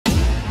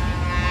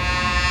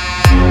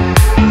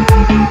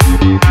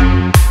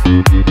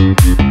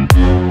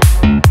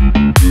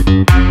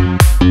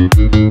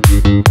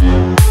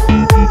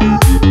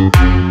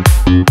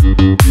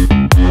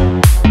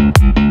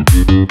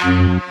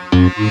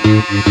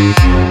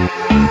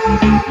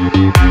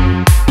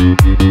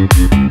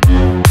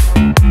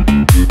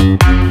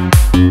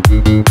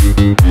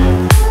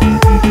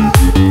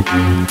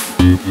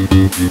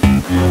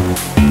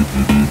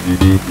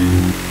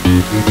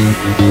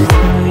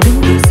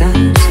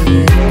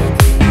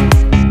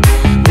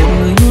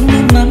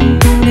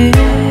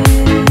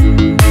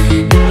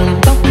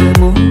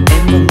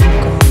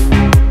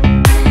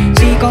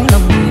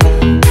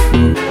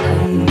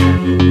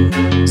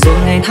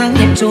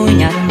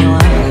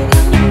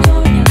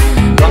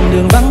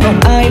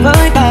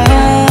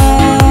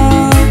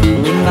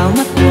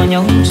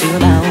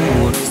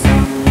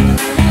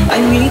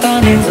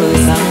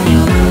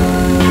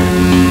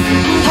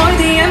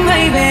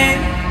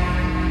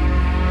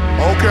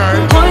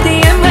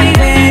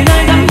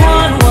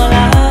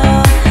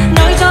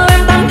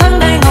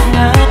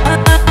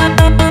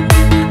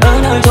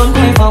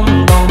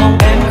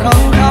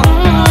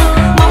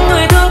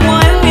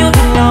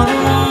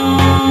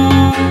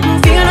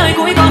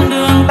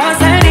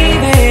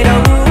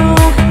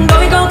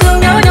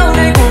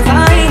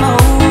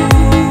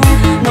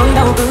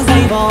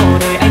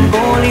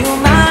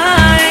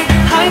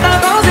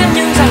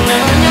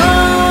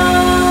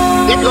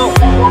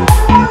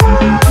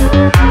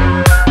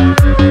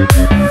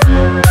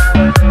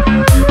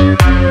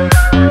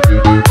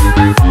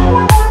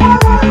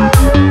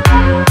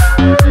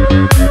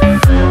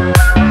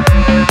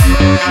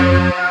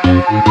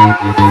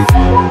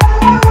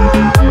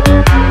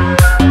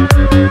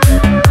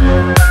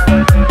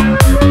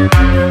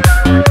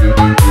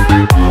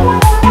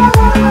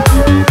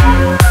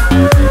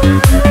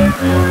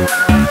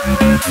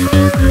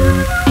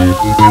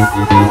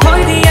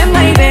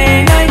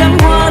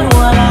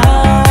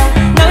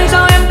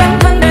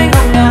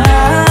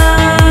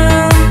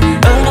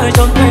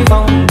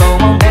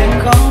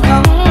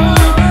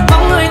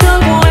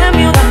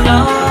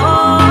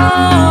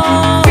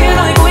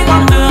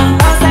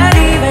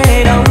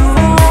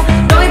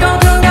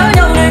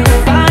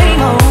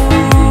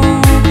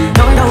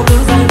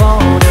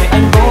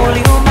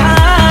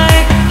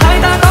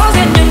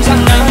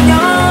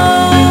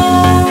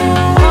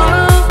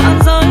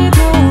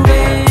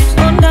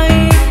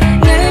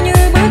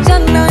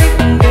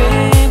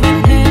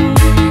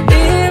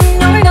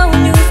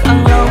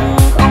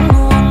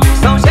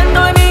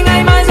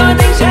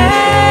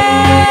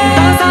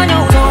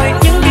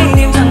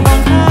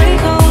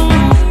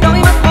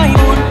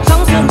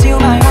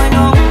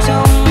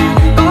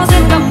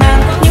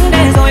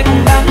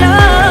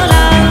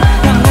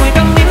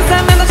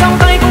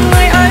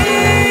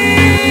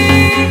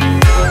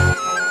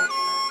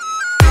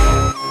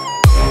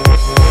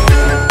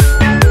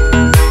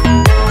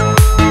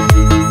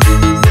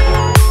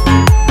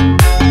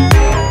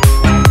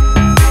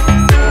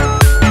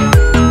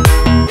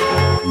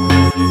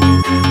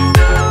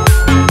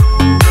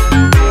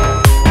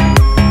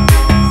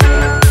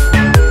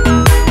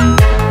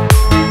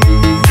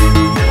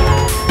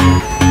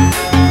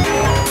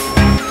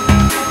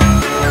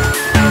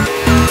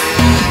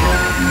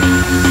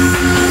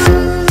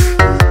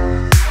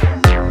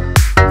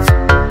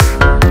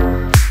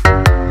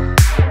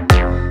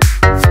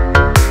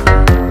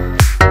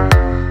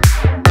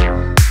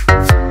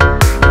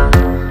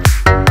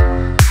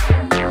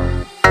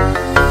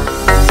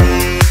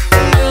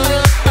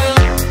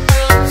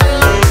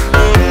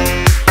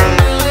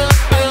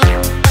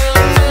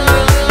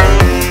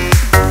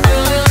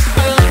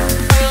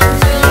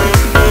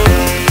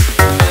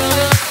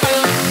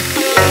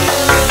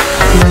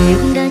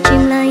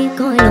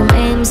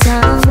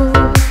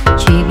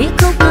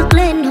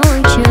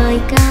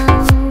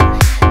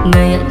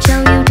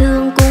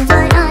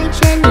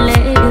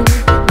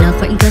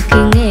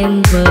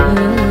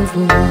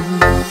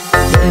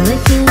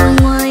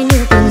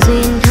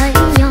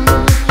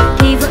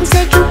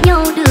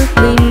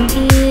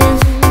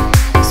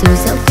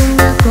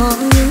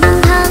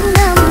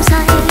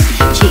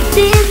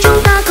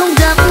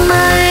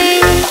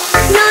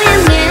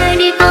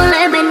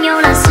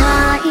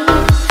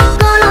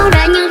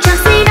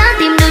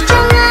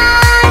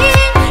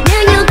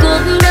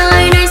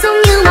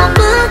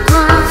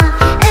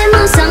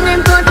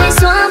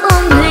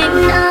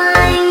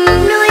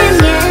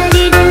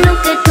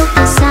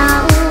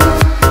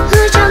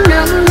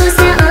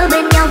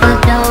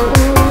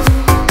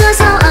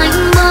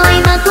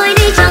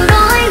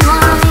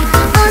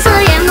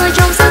rơi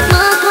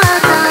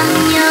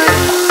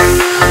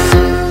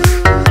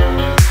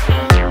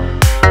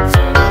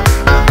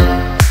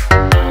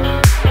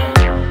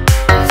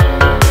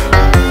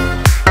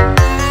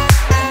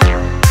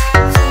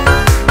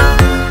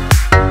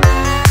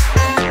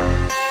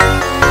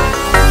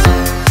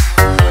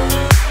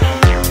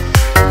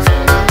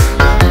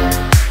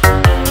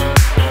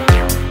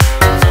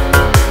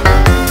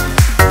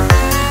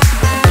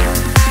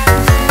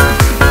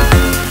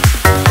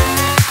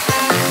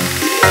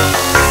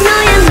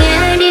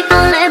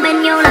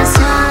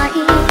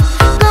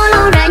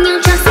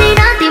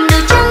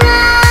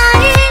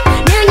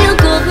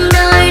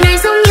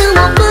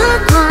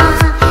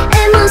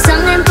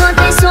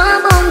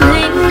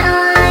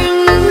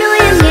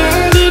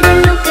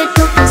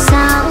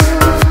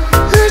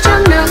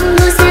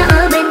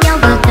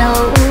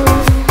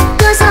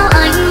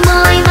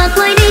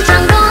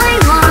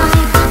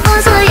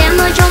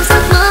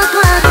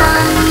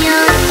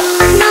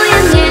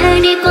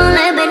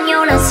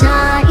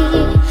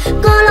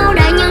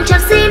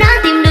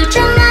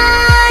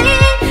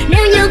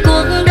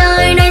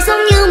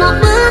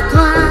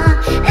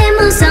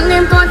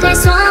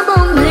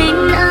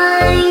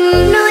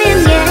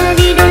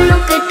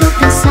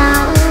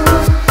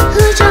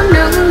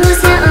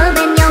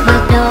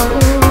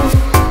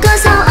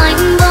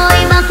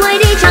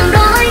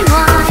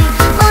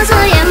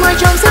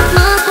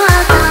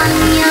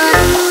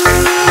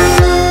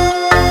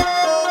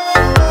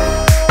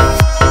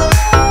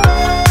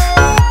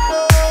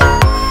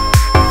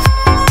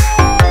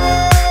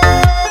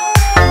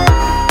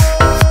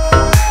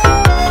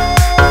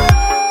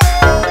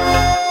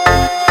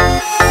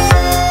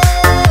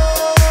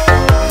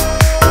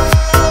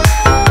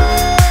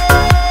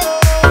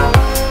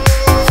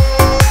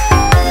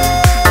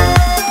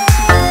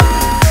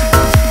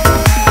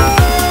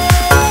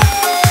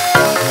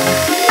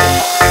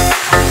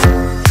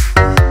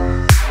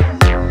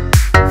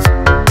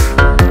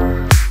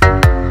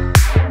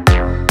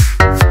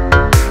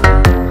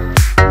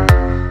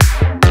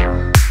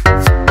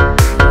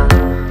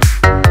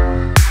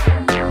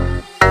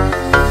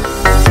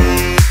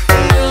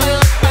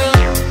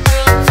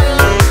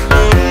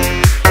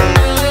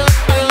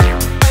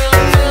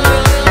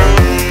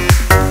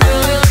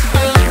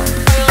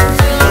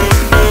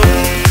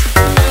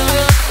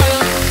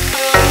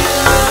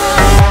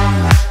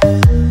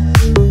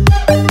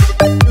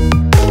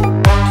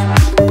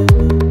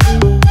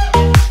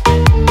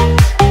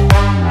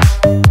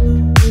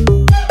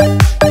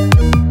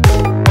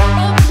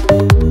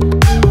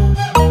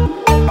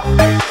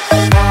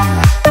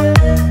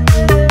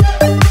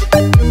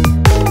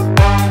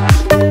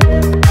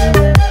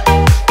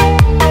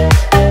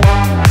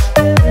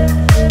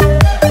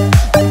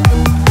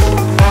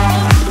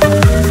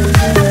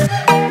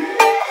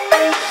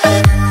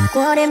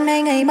sao đêm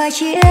nay ngày mai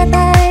chia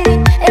tay,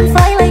 em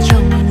phải lấy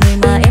chồng người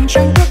mà em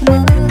chẳng ước mơ.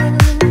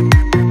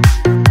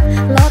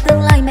 Lo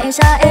tương lai mẹ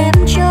già em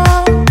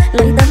cho,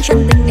 lấy tấm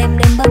chân tình em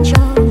đem bán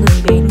cho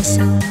người bên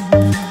sau.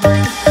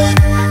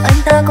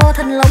 Anh ta có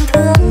thân lòng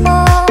thương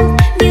mong,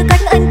 như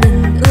cách anh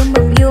từng ươm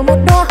mầm yêu một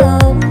đóa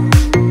hồng.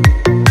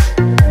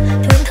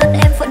 Thương thân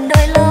em phận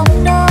đời lòng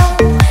đau,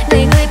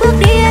 ngày người bước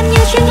đi em như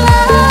chiếc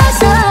lá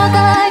xa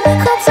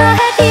cành. Khóc ra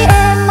hết khi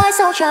em mai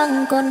sau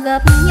chẳng còn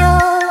gặp nhau.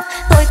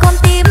 Tôi con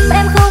tim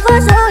em không vỡ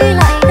rơi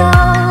lại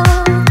đâu.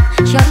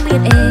 Chẳng biết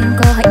em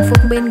có hạnh phúc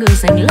bên người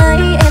giành lấy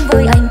em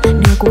với anh,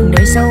 nửa cuộc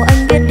đời sau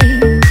anh biết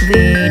đi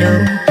về đâu.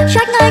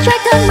 Trách ai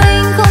trách thân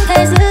mình không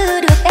thể giữ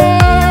được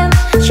em,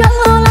 chẳng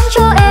lo lắng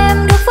cho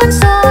em được phấn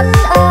son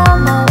áo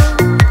màu.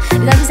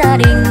 Gánh gia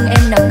đình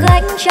em nặng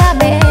gánh cha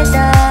mẹ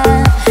già,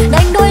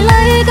 đành đổi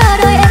lấy cả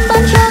đời em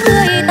bán cho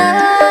người ta.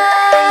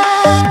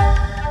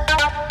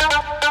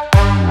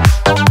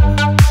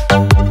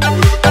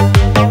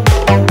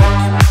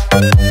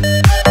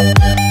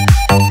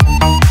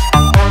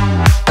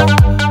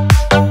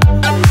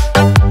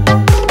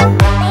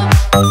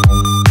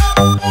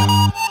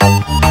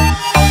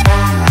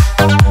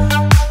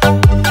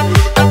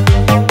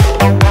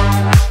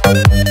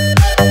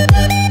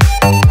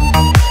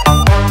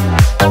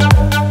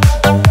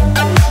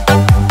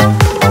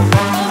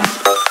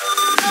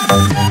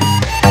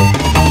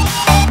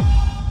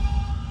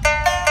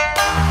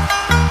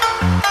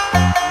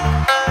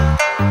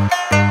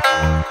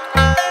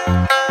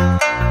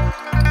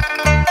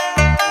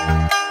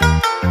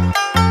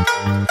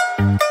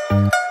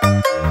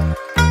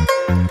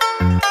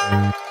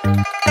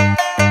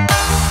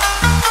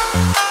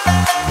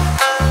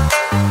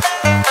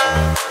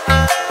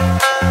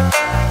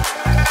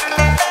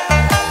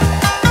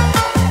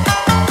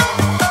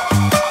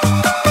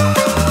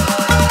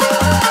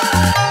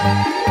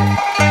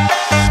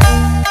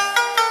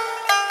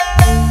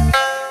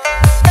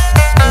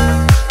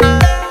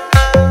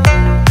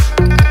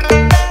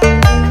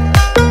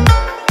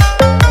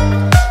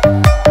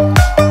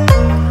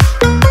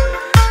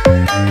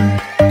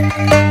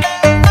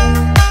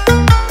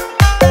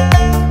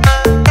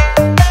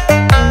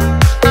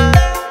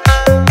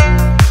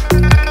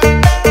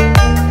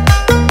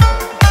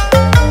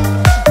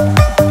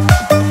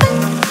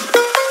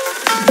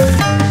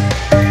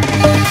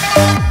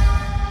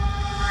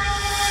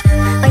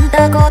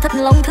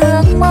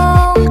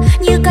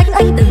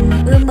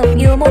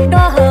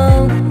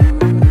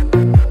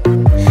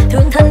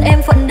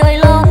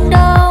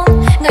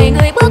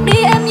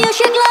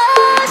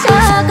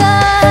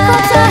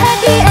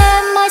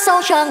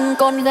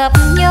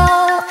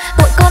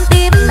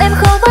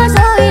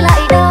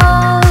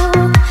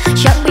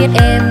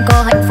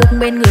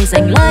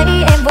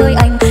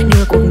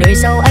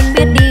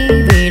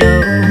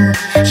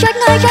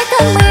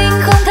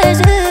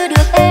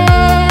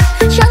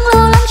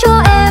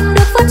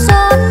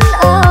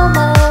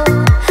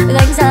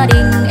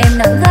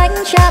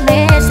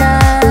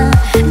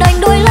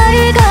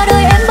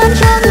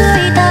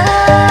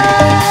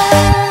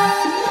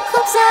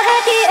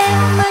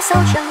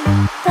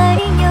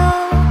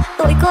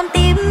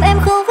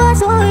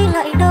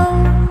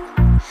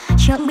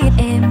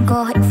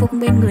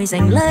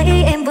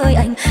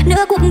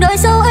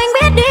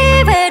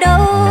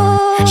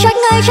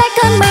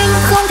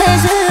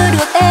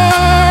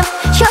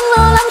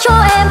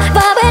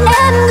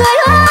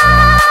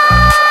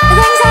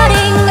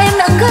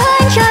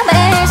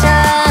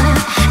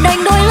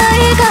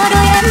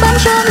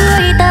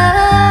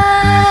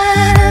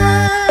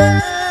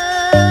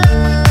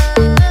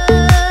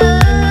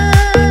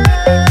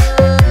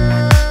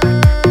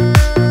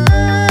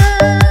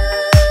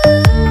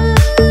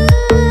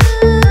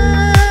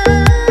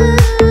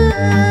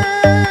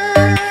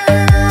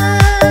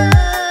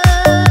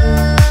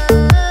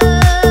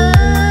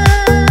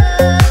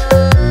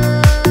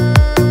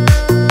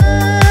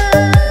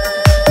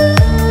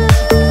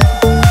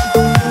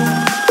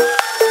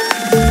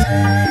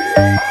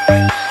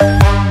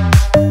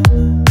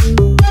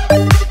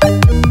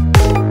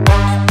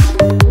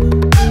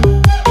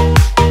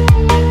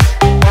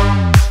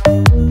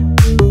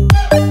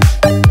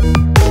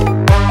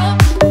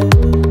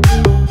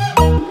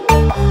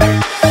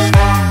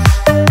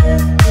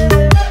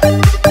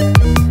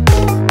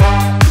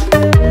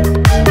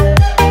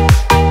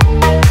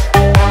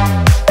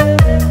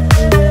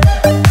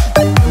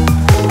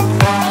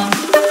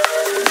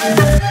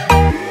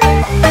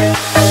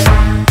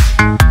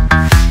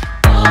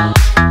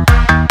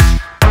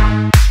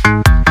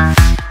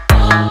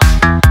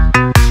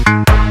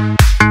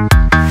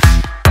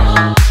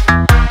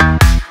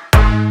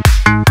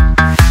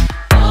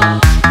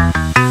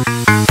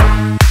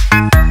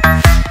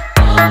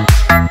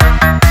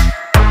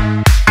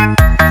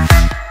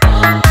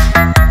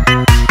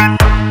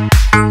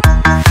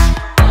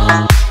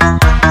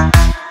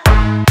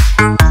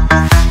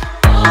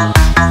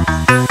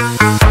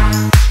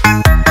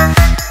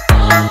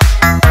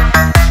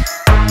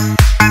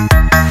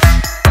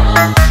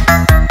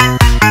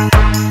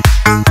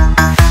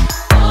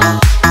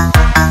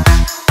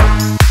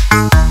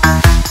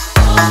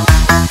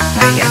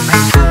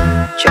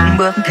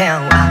 bước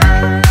theo ai.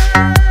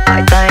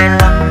 Hai tay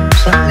lắm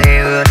giọt lệ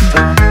ướt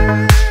vai.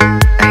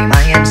 Ngày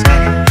mai em sẽ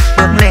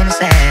bước lên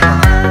xe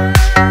hoa,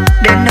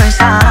 đến nơi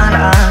xa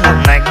đã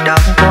làm anh đau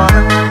quá.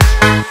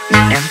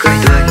 Nhìn em cười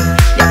tươi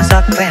nhãn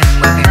sắc ven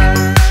mời,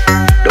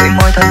 đôi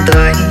môi thân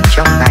tươi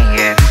trong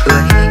ngày em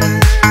cưới.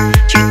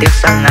 Chỉ tiếc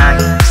rằng ai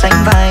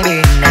sánh vai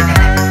bên này,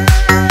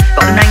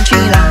 còn anh chỉ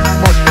là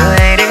một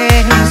người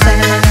đến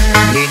xem.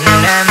 Nhìn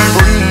em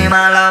vui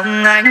mà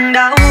lòng anh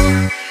đau,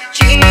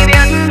 chỉ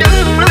biết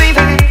đứng lui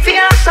về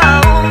phía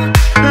sau,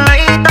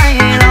 lấy tay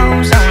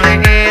lau dòng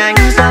lệ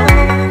anh giấu.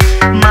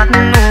 Mắt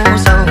u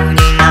sầu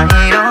nhìn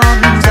ai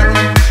đón dâu,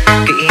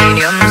 kỷ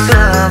niệm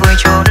xưa vùi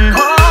chôn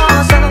hố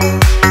sâu.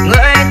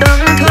 Người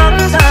từng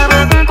thương giờ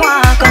bước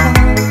qua cầu,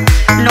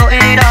 nỗi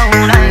đau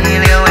này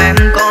liệu em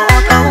có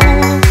thấu,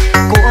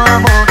 của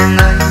một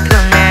người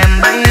thương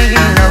em bấy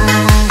lâu.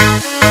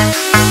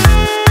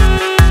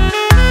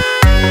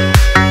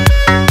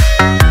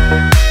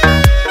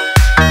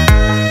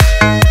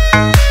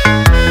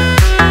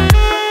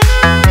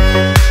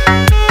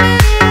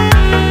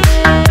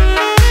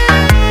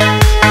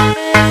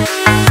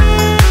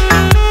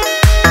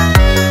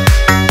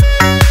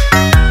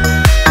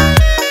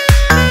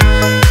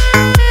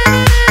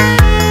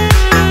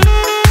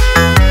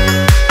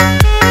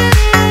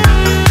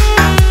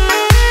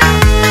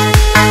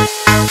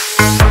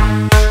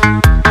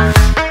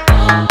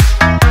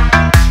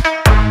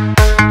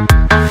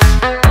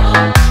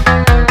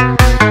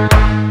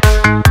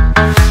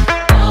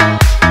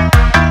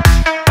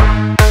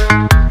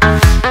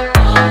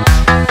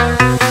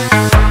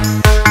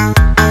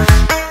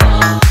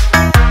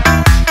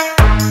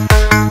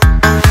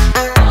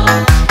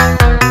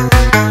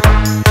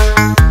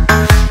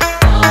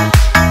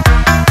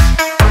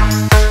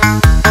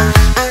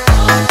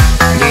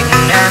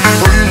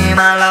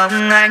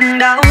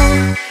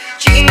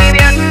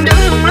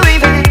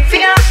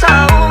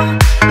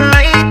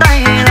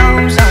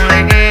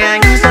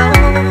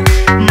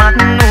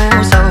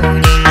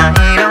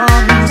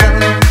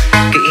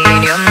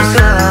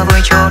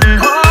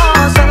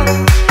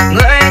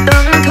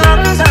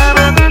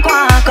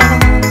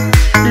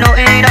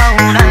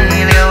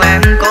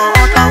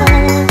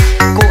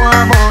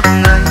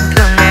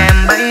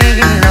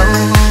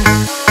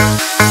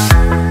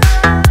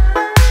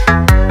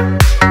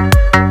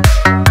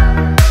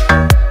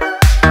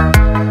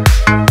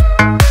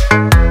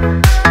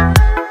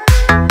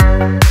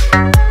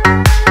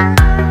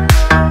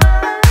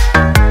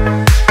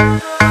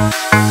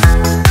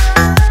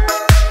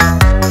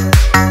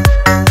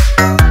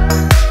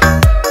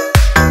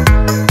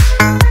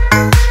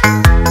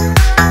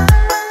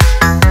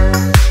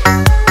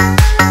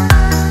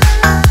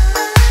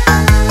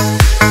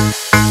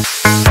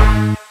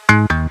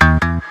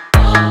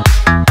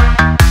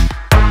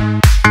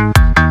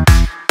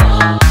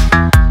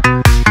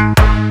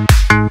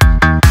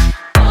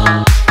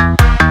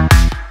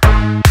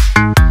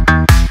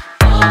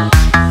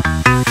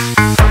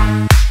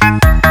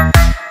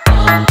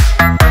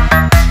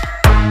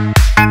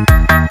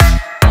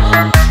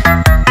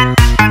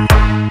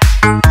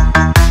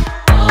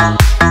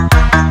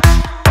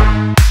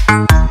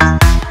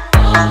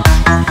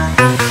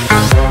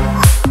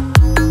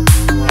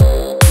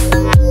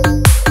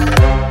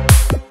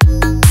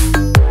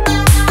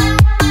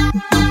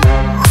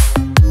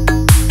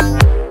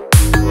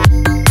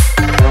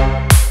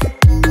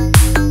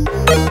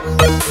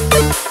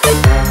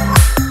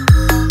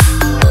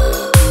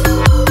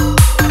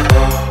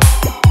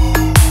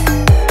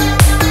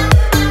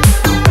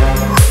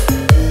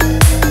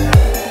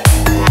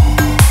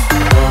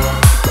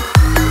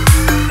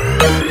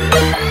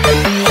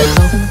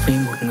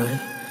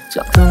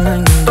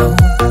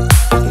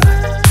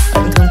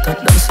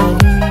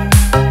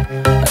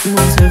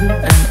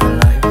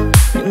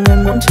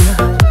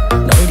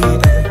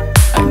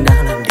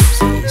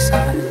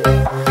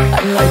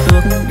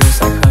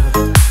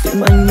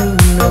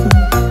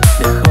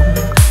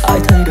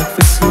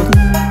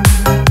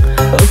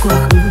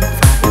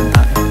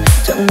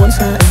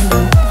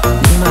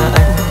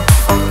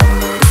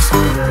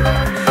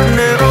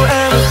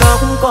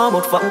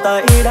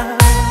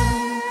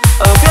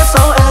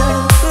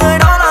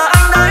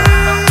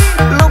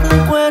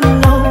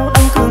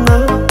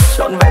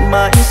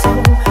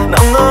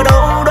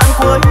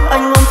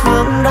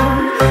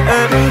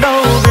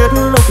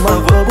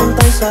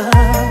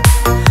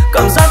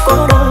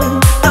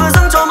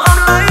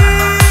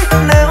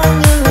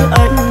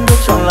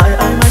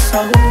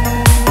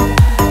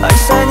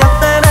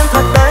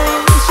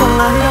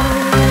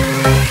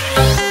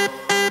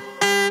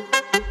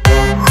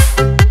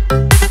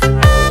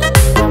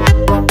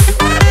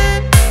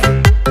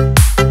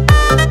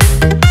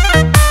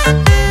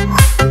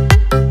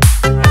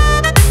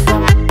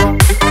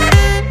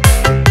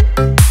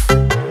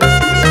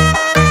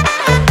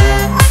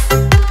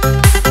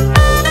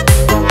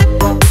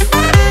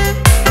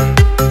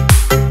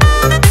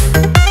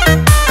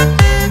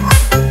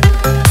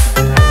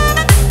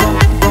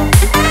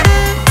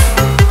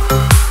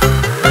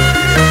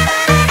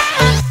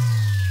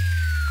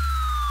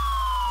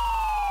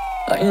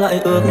 Anh lại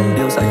ước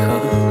điều dại khờ,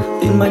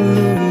 tim anh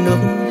như nước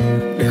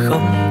để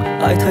không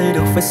ai thấy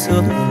được vết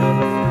xước.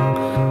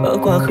 Ở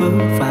quá khứ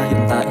và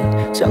hiện tại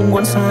chẳng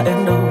muốn xa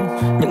em đâu,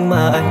 nhưng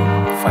mà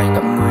anh phải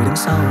ngậm người đứng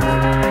sau.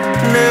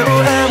 Nếu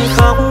em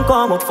khóc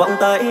có một vòng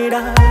tay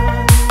đã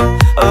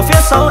ở phía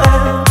sau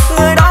em,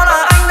 người đó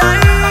là anh đấy.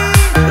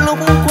 Lúc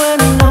quên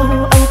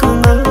nhau anh cứ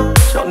ngỡ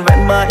trọn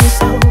vẹn mãi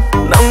sau,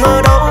 nào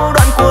ngờ đâu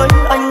đoạn cuối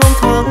anh luôn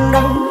thương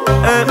đau.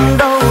 Em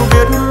đâu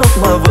biết lúc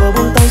mà vừa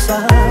buông tay ra,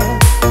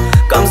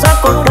 cảm giác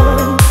cô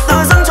đơn tự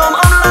dưng chồm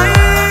ôm lấy.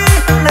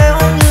 Nếu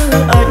như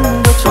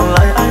anh được chọn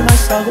lại ai mai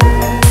sau,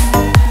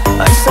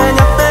 anh sẽ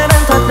nhắc tên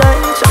em thật đấy,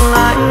 chẳng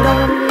lại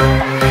đâu.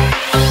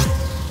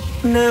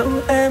 Nếu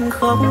em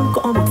khóc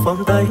có một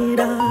vòng tay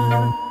đã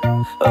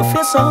ở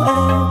phía sau em,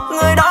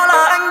 người đó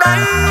là anh đấy.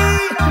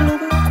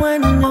 Lúc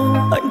quen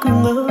nhau anh cứ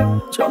ngỡ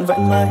trọn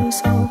vẹn mãi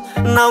sau,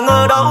 nào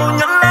ngờ đâu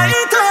nhận lấy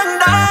thương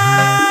đau.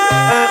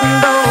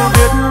 Em đâu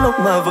biết lúc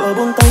mà vừa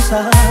buông tay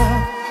ra,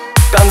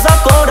 cảm giác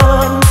cô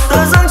đơn tự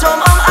dưng chồm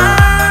ôm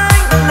anh.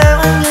 Nếu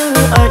như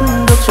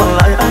anh được chọn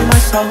lại ai mai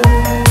sau,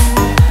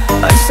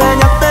 anh sẽ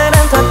nhắc tên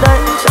em thật đấy,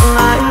 chẳng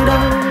ai đâu.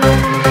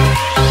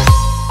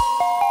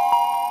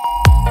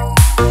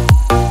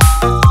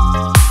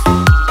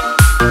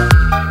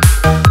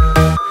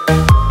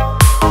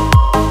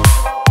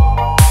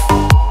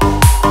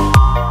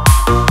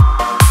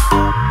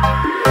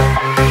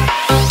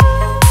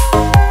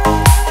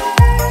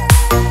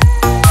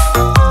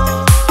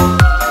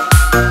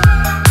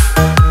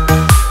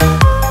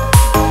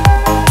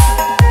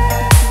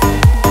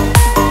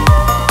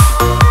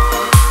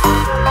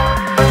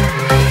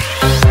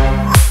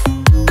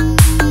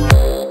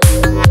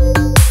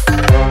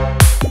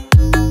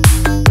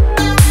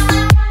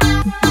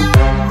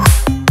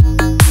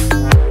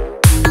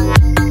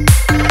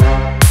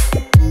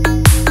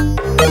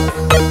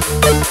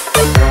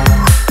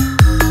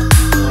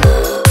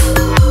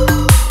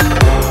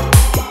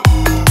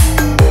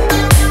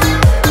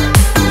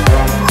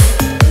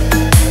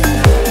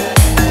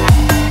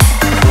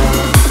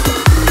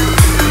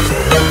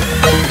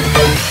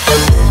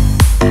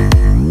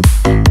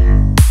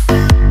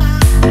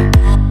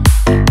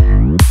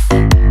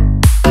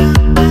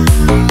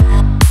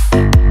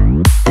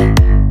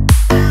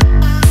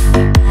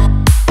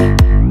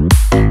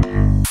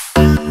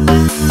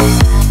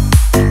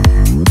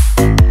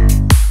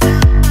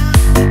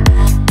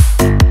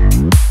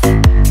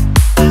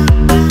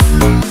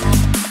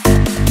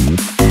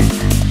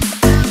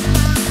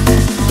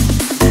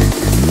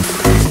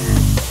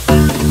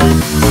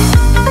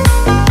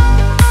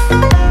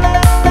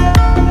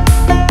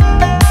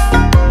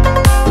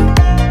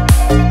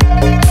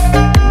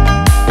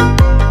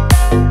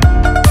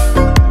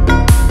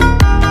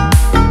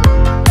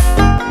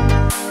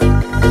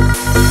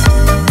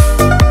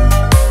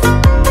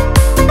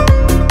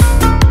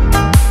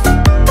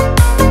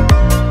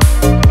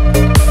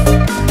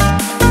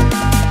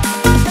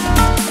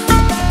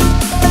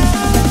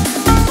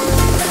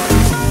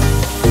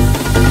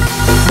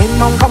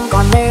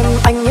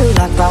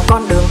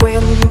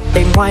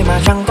 Hoài mà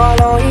chẳng có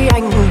lối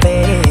anh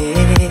về.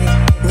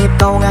 Nhịp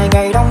cầu ngày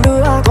ngày đong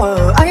đưa, thuở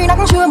ấy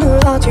nắng chưa mưa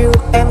chiều,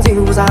 em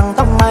dịu dàng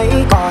tóc mây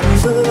còn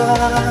xưa.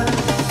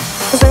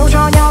 Gieo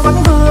cho nhau vẫn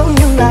thương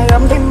nhưng lại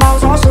ấm thêm bao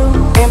gió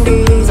sương. Em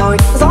đi rồi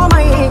gió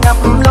mây ngập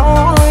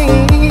lối,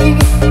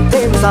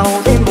 thêm giàu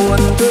thêm buồn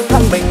thương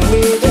thân mình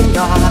như thêm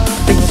nhỏ.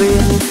 Tình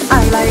duyên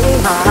ai lấy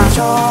mà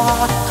cho,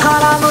 thà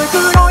là người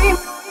cứ nói,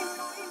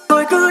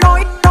 người cứ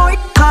nói,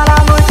 thà là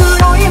người cứ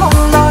nói một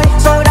lời.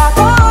 Giờ đã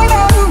có ai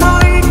em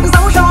thôi,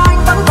 dẫu cho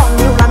anh vẫn còn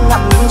nhiều lần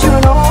ngậm chưa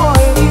nói.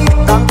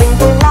 Cảm tình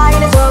tương lai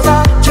đến giờ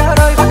ra, chờ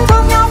đợi vẫn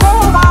thương nhau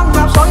vô vàng.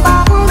 Gặp rồi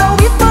ta đâu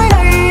biết tới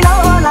đây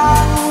lỡ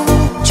làng,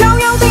 trao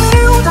nhau tình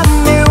yêu thật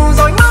nhiều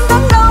rồi mang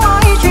đến đâu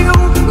ai chịu.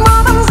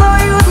 Mưa vẫn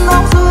rơi ướt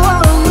áo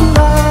sương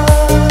đời,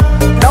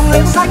 đồng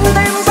lên xanh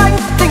thêm xanh,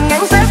 tình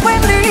em sẽ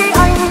quên đi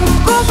anh.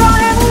 Cố cho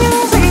em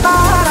những gì ta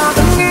đã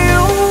từng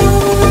yêu.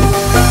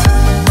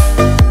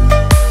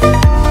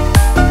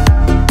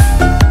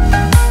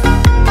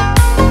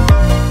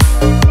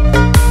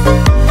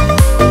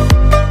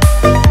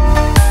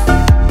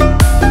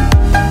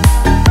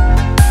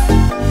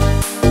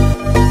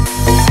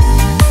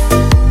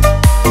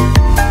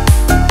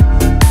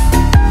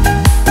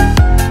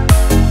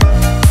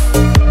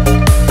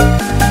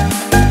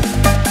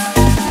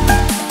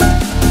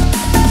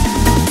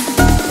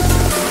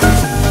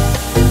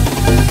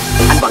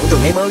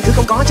 Em ơi, thứ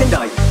không có trên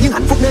đời, nhưng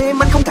hạnh phúc nơi em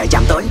anh không thể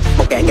chạm tới.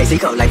 Một kẻ nghệ sĩ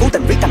khờ lại vô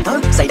tình viết thành thơ,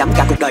 say đắm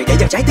cả cuộc đời để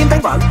giờ trái tim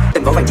tan vỡ.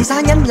 Tình vội vàng chỉ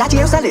xa nhanh, lá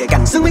chia xa lìa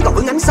cành, sương mấy còn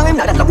vương ánh. Sao em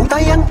nỡ đành lòng buông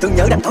tay anh, thương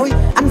nhớ đành thôi.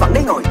 Anh vẫn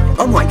đang ngồi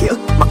ôm hoài ký ức,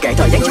 mặc kệ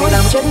thời gian trôi. Người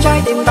làm trên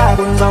trái tim ta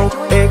buồn rầu,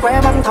 để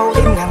que bắn thâu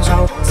tim ngàn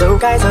sầu. Dù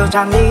cái giờ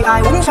tràn đi,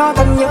 ai muốn cho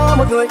thân nhớ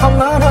một người không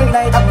ở nơi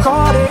này thật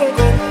khó để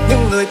quên,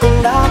 nhưng người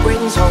cũng đã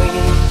quên rồi.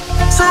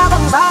 Xa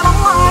vầng xa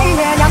bóng ai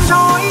nhẹ nhàng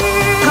trôi,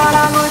 thà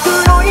là người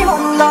cứ nói một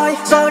lời.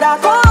 Giờ đã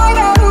có ai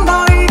em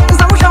thôi,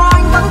 dẫu cho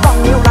anh vẫn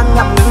còn nhiều lần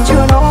ngậm ngừng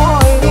chưa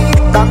nói.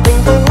 Cảm tình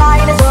tương lai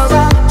đến giờ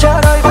ra,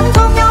 chờ đợi vẫn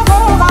thương nhau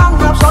vô vàng.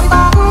 Gặp rồi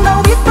ta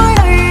đâu biết tới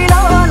đây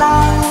lỡ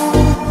làng,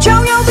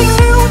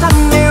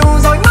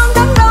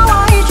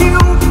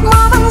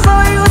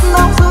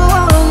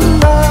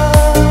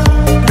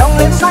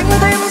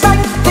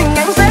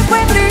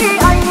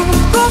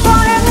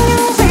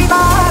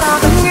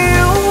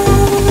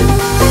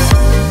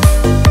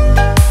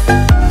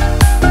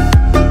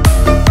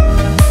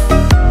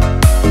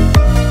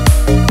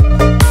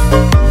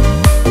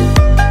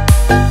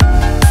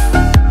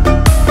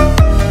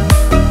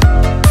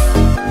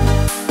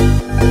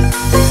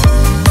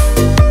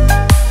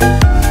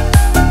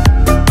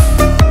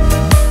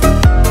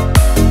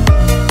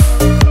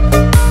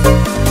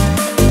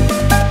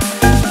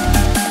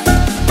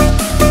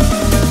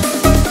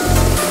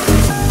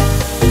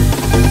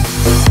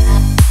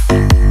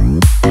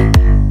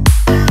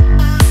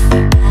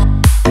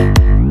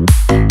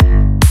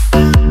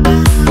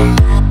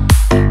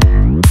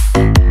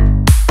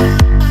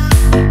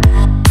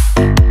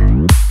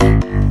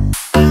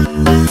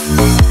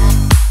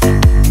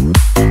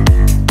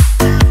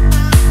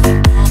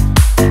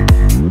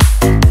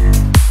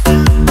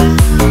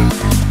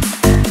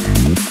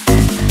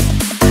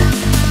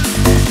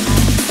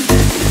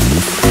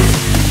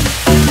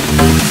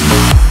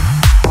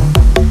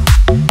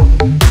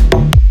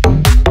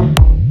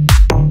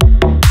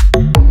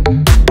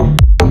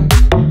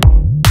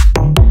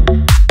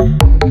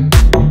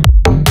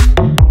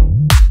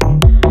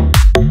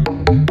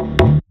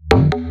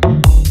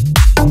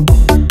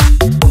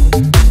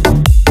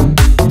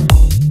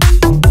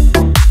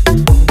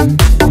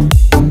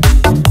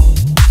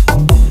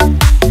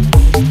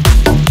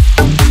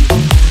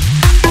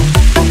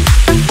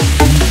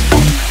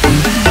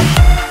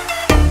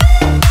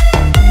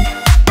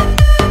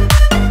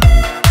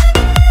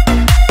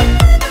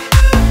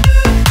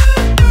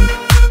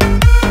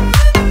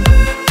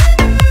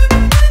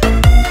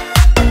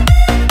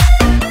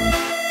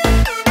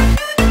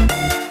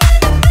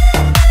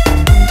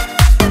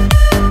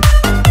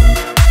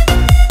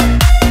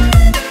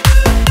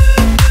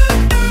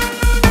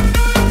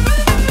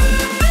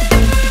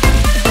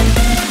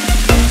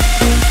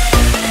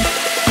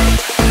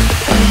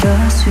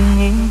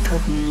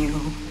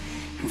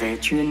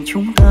 chuyện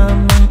chúng ta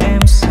mong em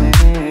sẽ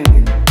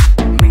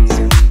mình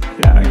dừng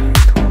lại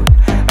thôi.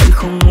 Anh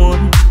không muốn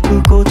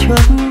cứ cố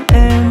chấp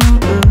em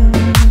ơi.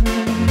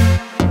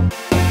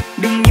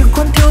 Đừng như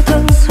con thiêu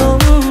thân sống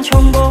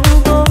trong bóng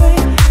tối,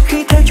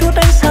 khi thấy chút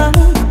ánh sáng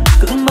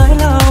cứ mãi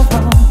lao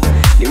vào.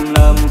 Đừng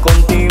làm con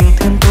tim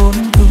thêm tổn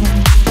thương.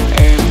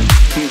 Em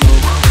hiểu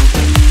không?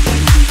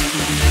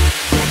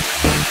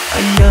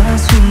 Anh đã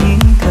suy nghĩ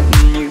thật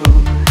nhiều,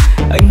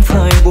 anh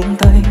phải buông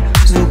tay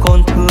dù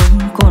còn thương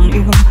còn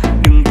yêu.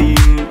 Đừng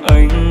tìm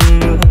anh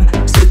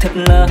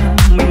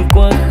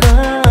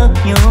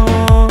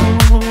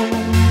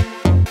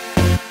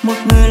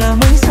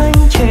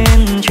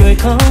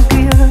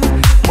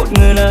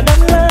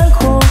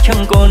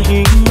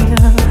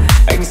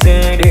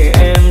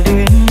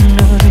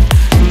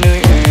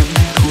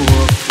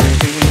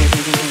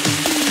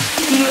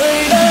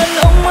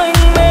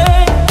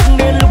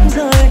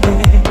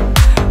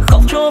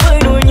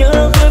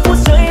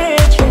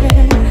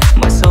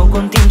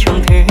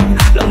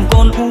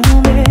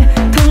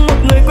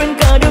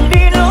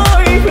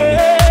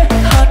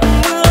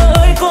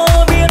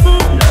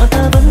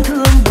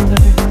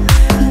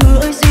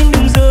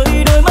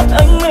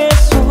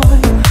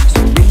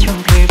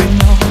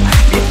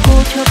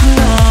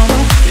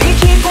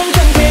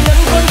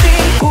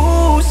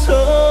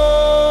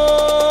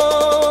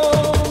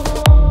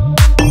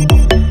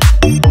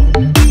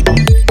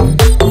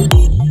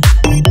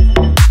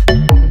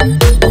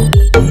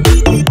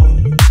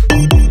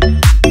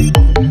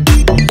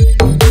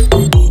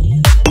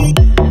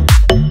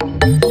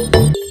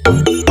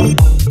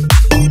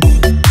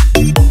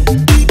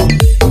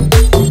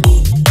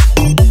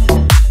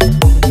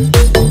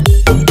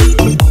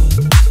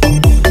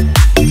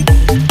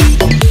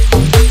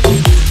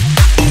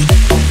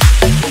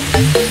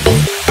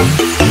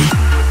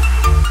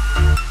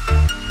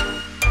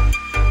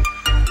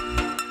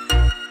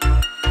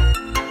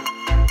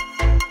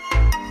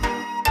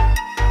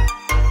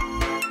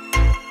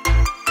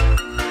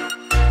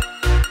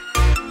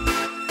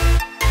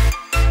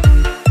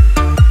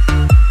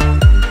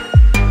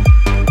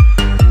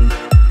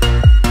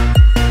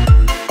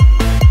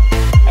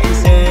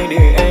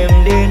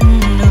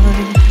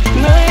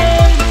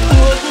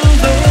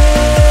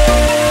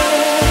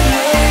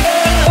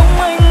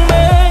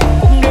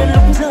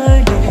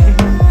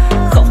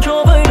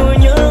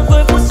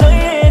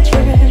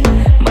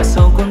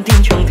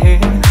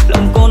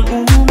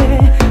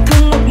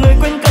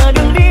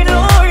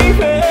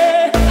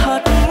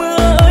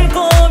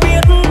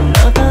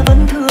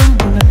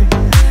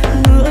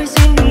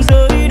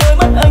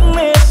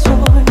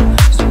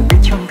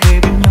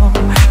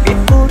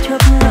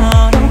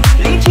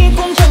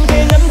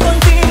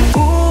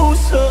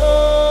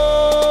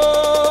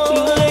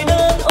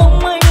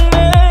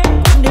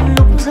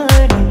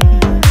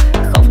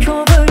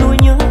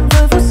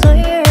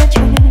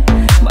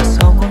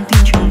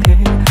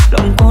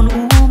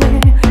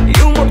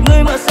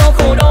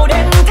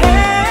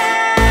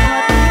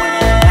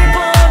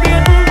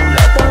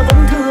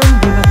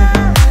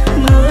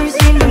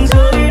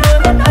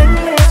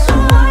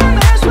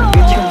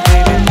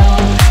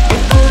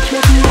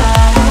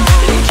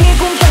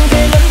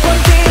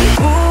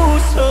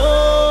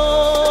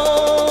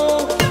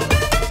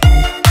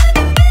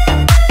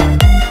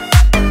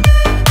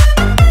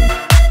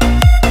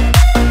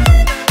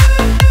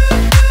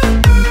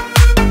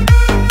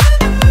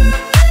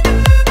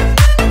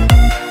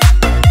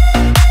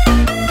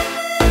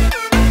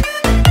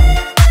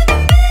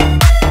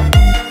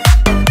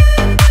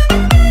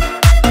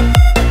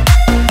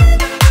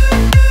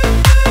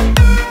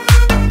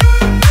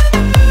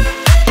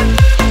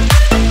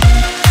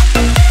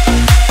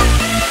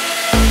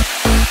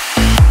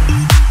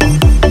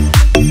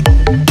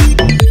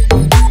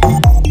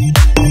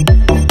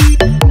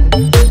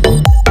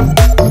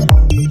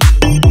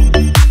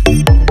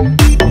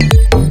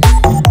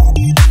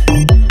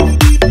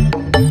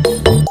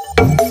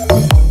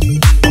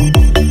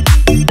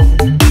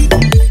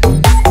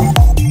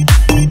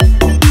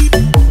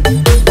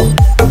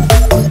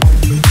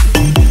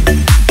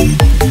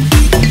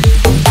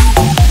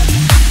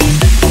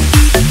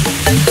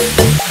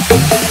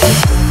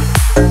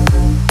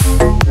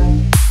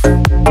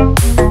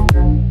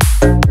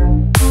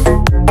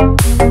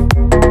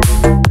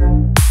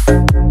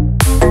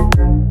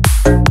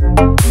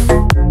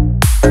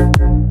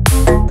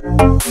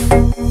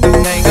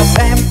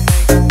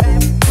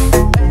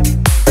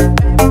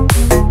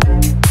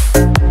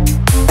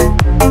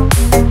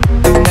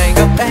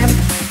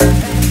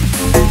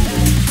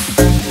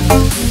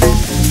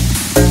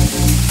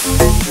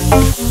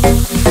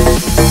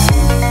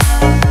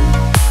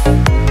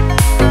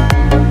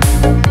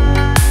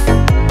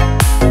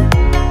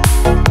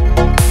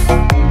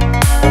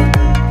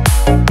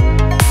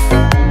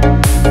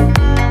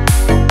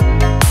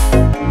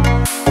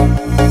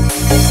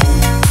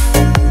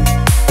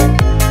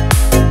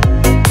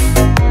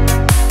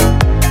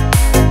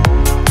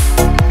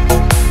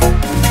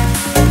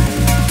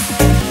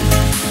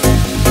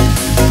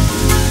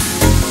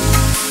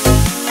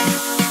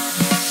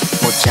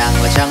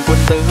Trang quân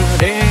tử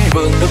đế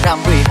vương nước Nam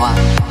huy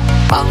hoàng,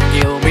 bao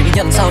nhiêu mỹ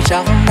nhân sao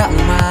trắng nặng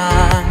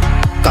mang.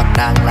 Còn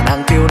nàng là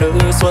nàng kiêu nữ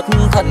xuất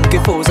thân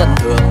kiếp phu dân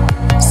thường,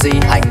 di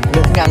hành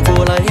nước ngang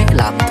vua lấy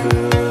làm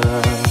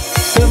thừa.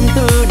 Tương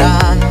tư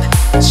nàng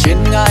trên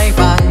ngai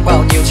vàng,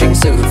 bao nhiêu chính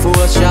sử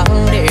vua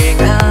trắng để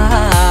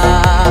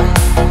ngang.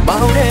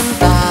 Bao đêm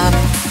tàn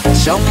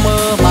trong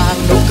mơ màng,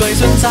 nụ cười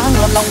duyên dáng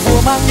làm lòng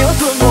vua mang nhớ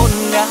thương ngổn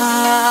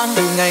ngang.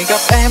 Từ ngày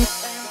gặp em,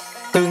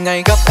 từ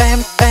ngày gặp em,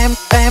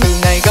 từ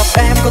ngày gặp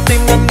em có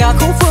tim ngân nga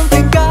khúc phương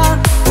tình ca.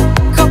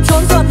 Khắp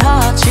chốn sơn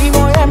hà chỉ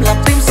môi em làm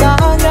tim xa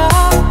ngã.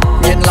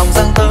 Nhìn lòng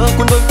giang tơ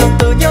quân vương tương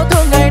tư nhớ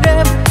thương ngày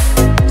đêm,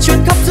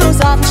 chuyến khắp dương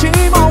gian chỉ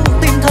mong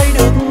tìm thấy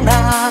được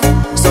nàng.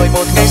 Rồi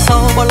một ngày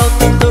sau bao lâu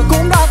tương tư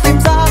cũng đã tìm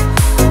ra,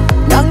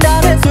 nàng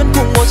đã đến duyên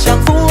cùng một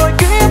chàng phu ơi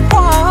kiếp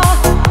hoa.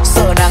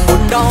 Sợ nàng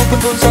buồn đau quân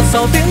vương tròn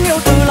sâu tiếng yêu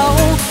từ lâu,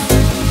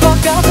 có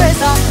cả thế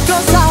gian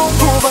cớ sao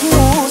cô vẫn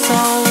ngu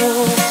sầu.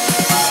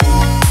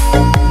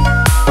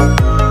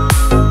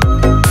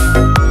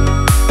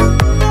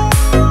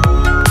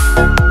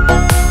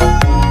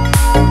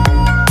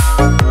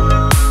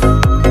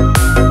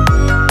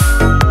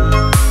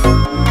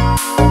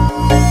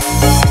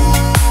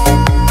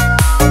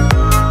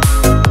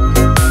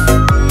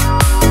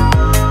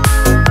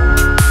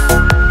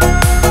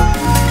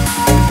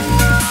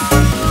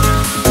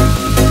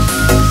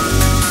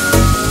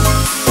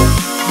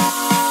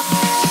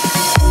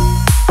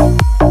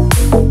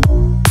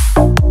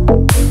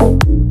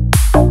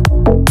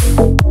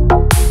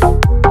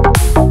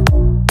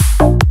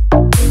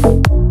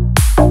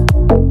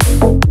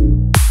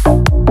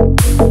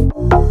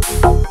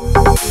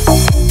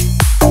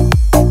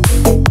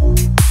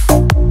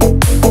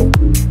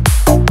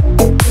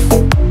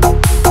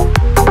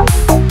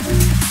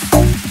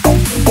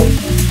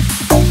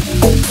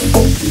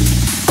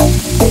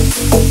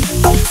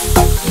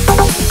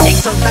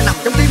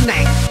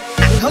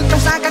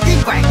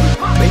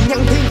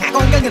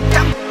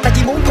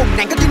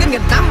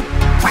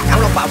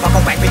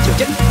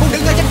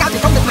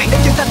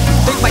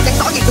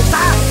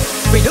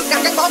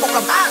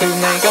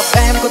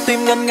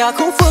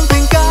 Khúc phương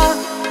tình ca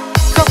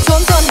khắp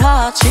chốn sơn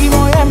hà chỉ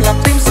môi em làm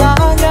tim xa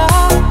ngã.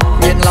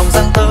 Nhìn lòng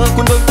giang tơ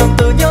quân vương tương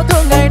tư nhớ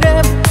thương ngày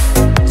đêm,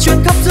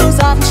 chuyến khắp dương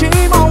gian chỉ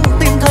mong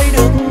tìm thấy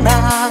được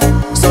nàng.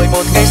 Rồi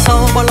một ngày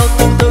sau bao lâu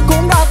tương tư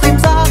cũng đã tìm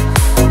ra,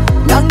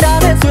 nàng đã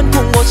đến duyên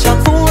cùng một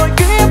chàng phu ơi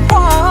kiếp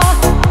hoa.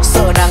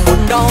 Sợ nàng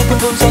buồn đau quân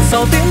vương tròn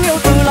sâu tiếng yêu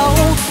từ lâu,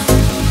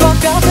 có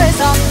cả thế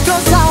gian cớ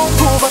sao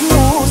cô vẫn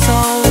ngu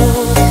sầu.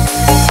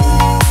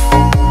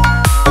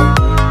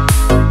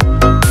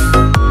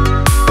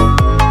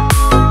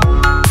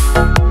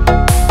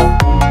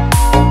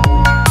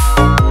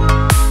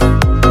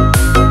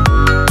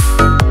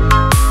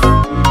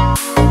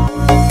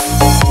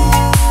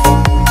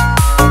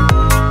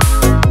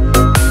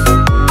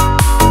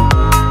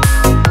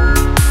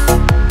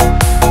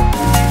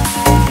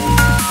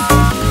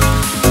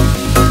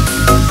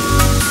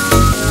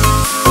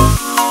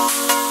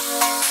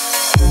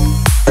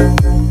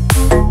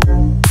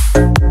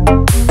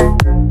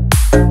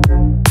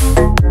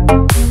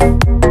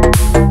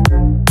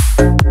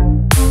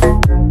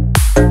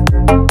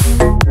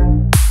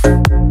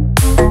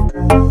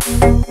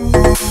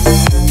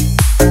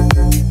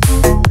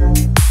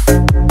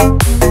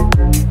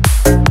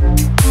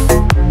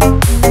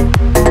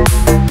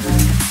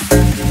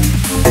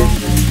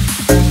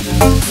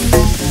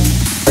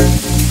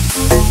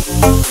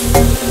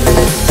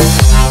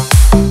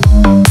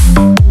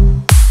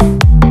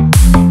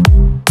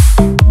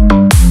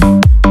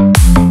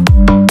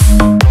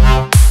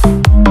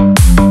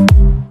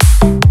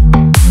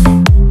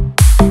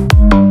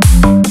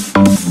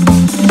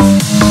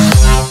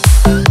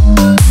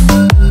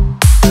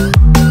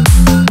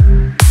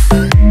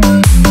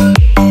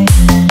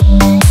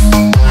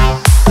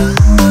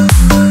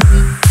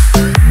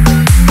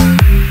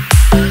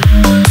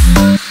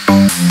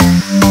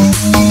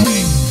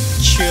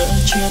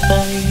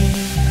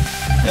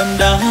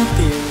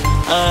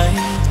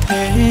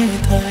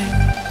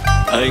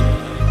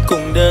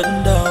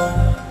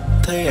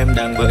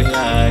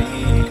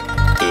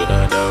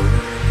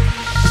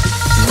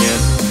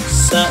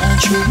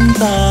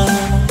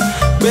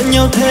 Bên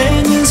nhau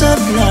thế nhưng rất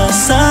là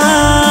xa.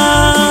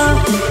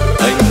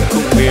 Anh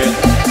cũng biết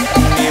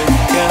yêu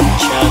kém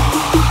chẳng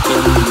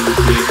cần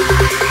biết.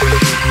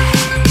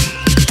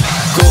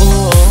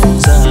 Cố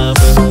giả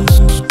vờ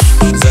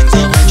rằng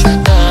do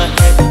chúng ta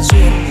hết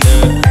duyên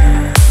nợ,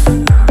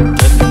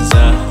 thật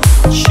ra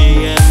chỉ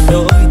em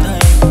đổi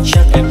thay.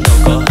 Chắc em đâu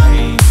có hay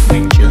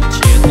mình chưa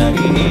chia tay.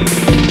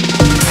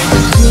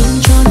 Ngày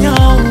thương cho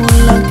nhau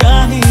là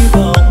cái hy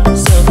vọng,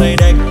 giờ phải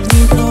đành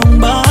như không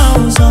bao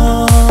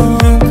giờ.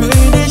 Cưới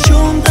để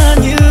chúng ta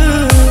như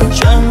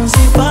chẳng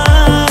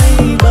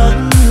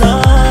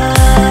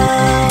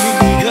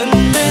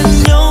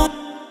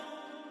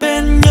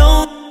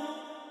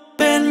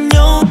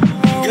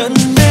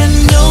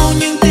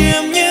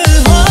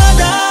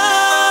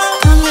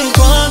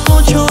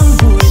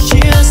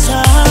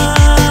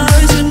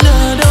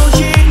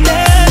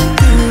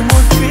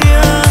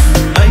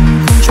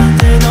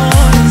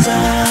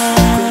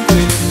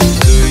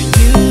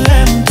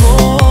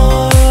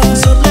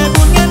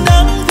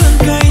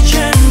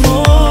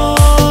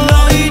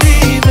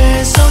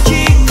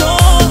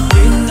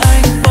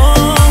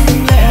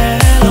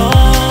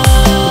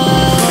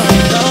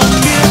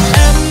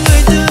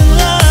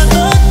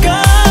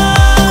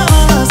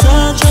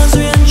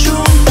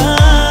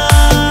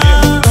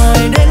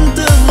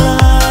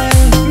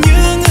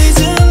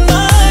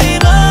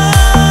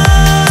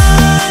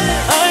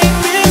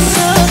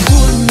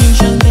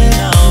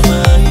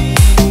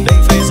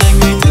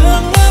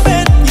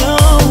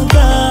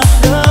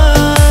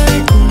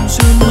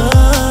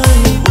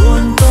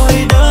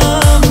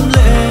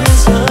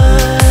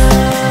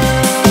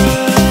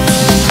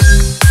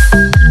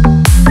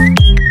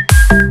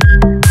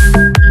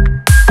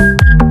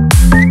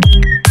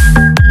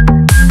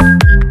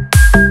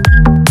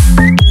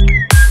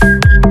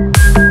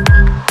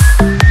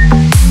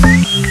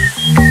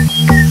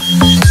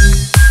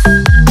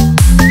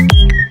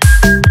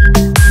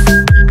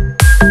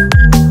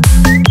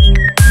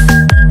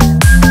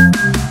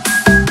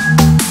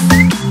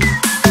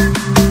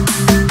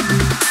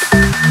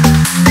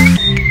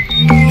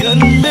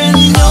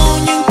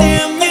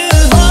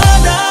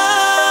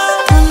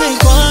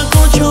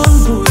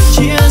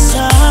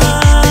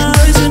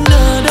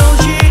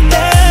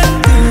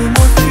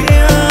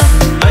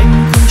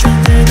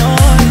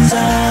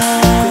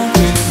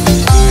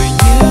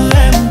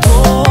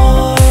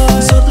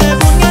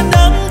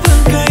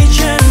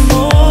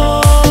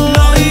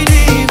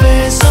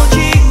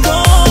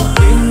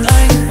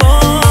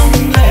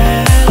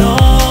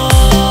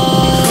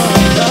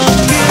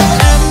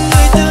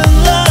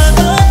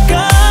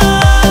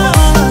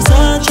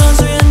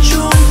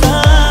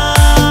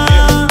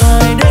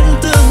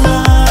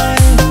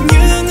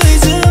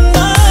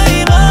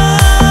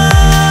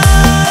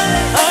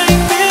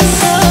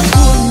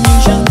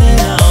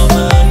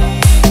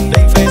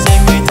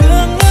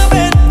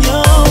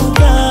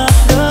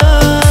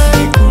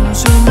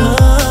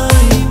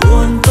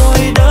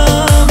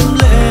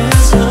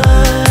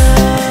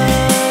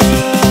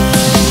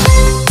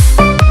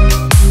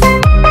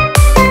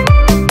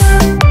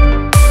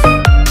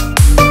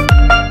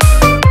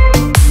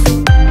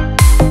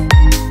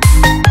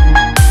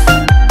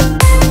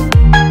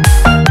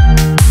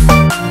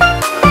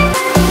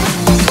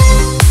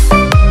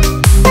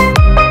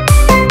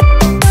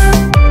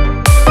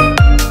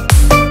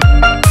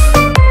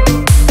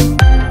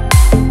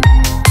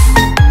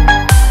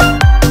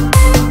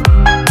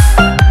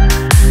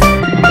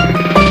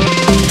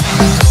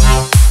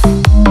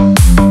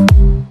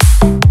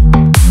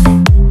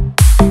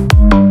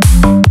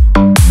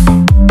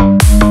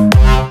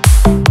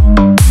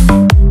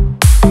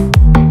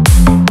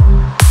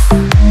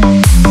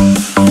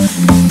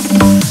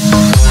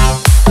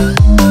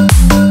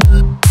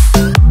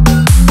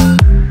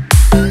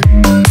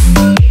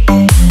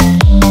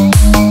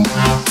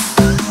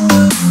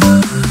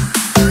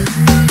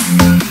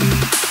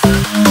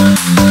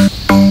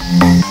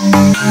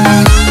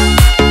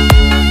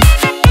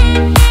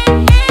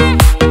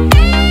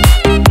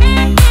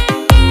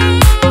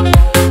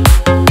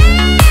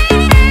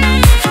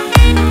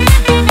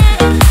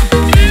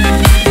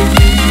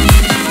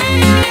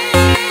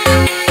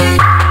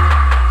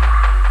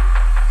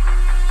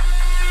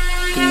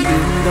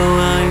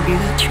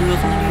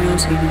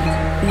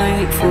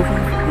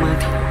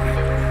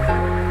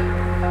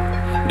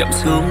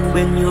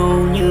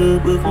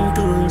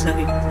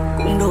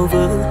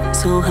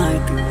sau hai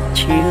từ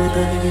chia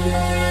tay.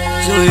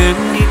 Rồi em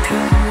đi theo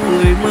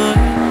người mới,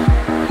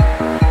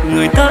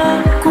 người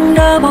ta cũng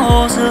đã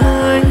bỏ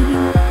rơi.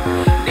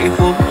 Để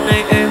hôm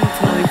nay em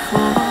phải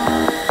khó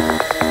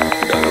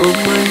đợi ôm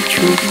anh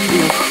chút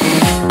được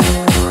không?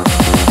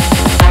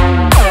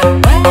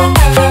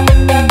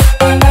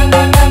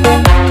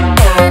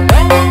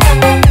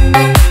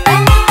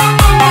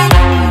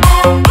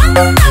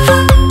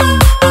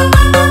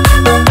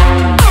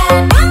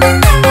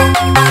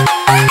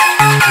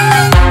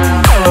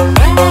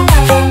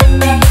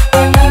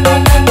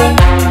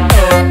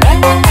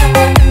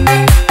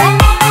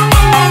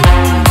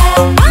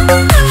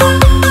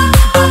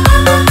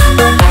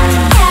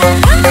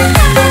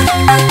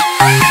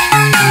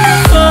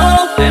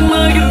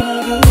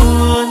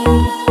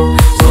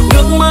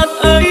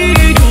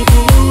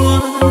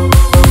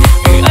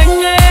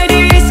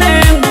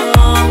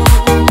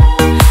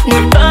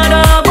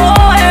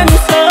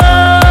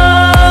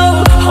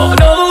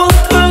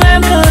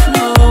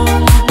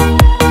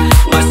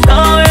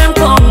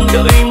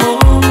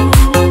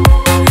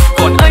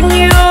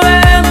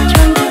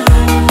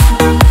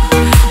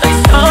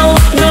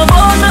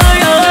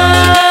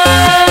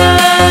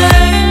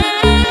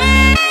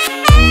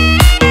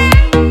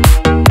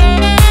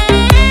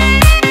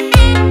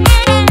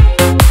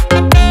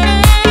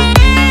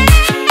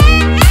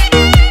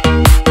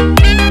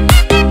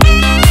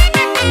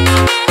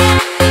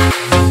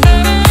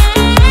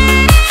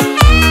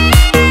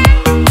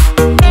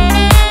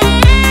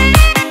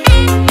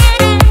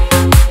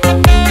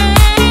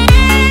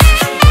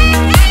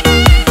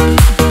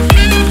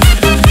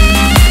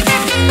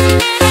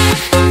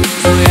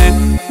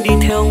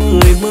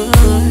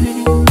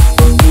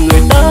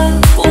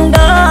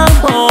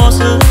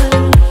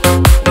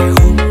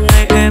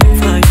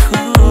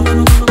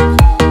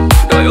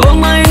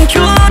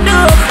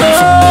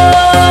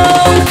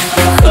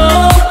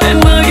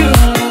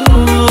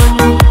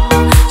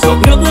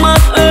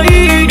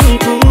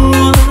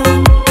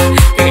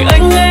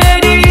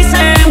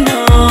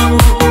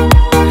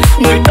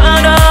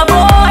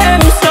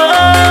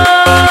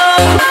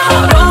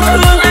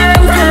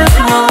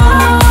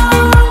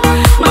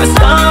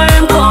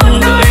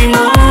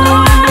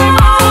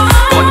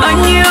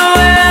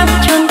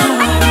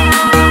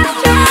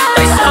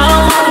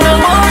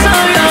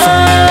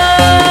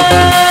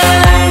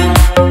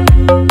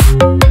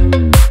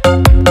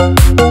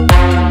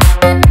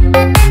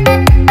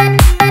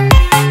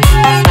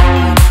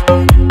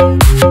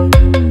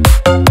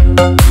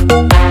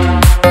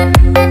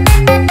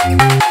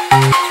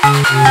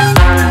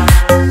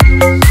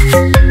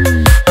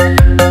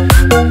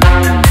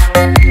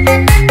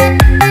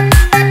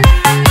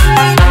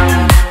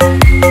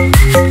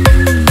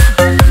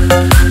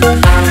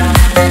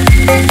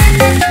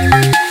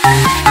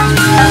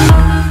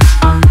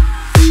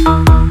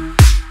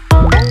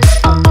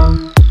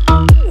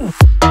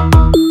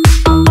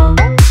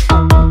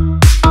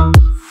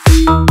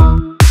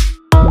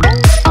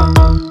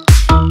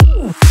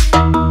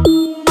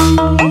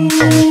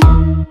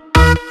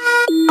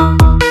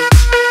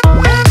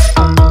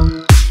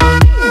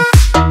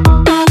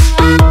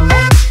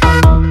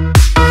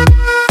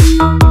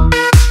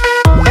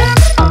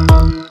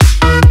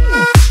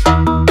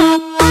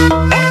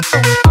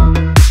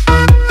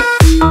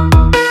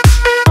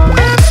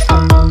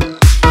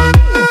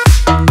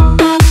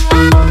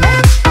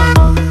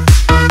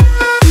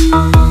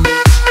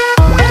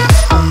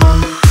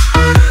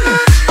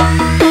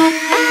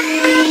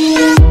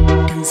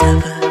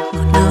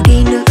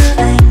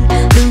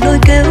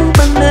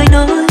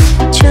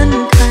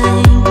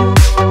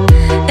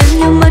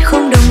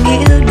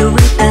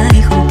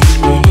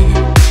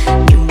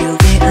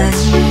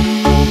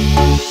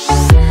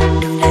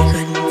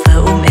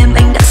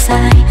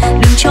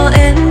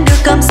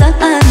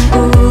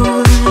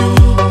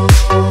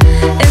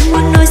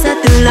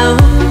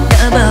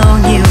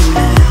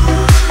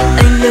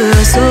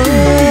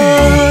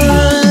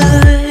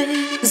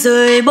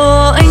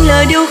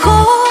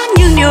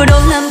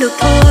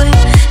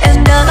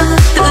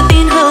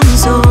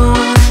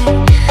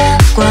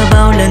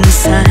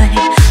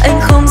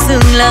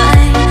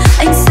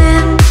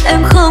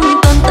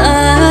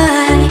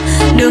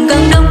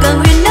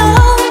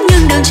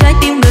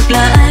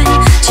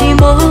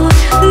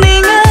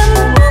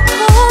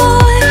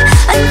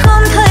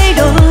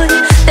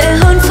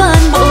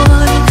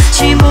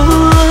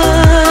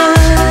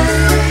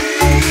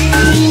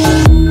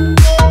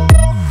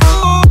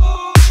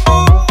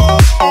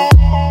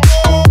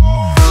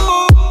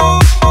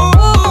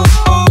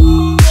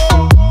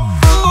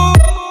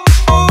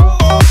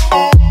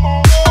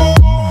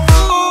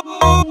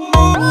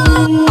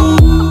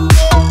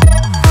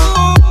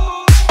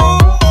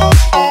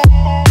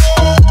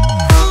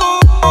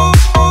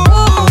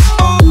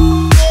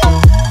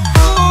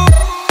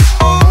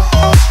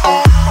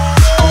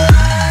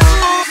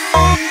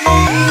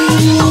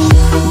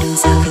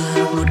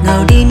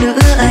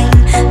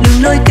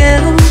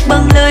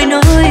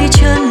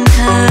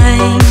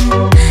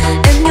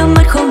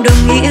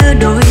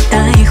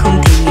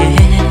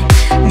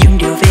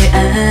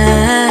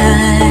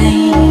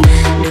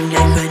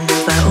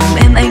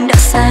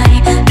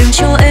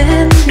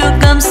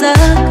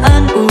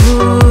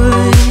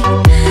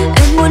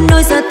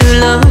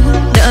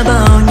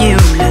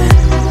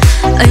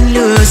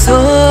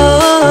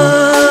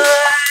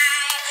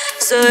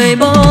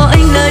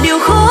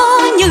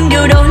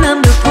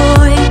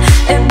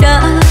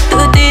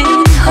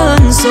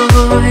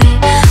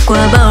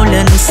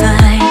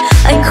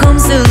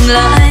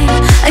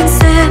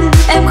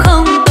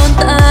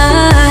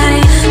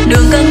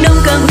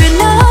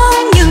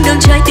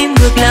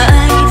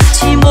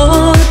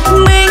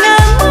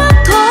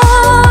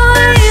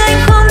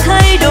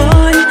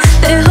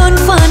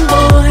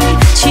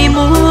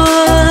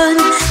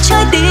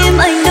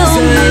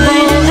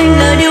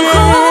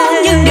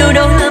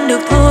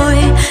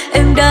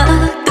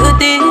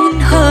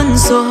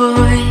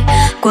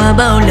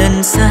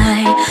 lần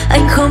sai,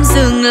 anh không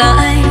dừng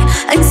lại,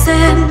 anh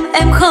xem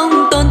em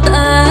không tồn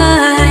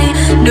tại.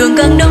 Đường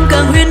càng đông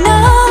càng huyền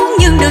ảo,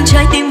 nhưng đường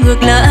trái tim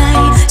ngược lại,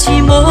 chỉ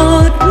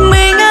một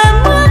mình em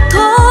bước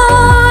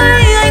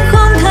thôi. Anh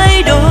không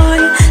thay đổi,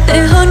 tệ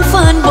hơn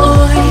phản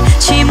bội,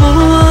 chỉ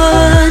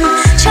muốn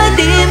trái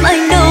tim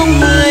anh đông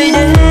người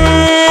đêm.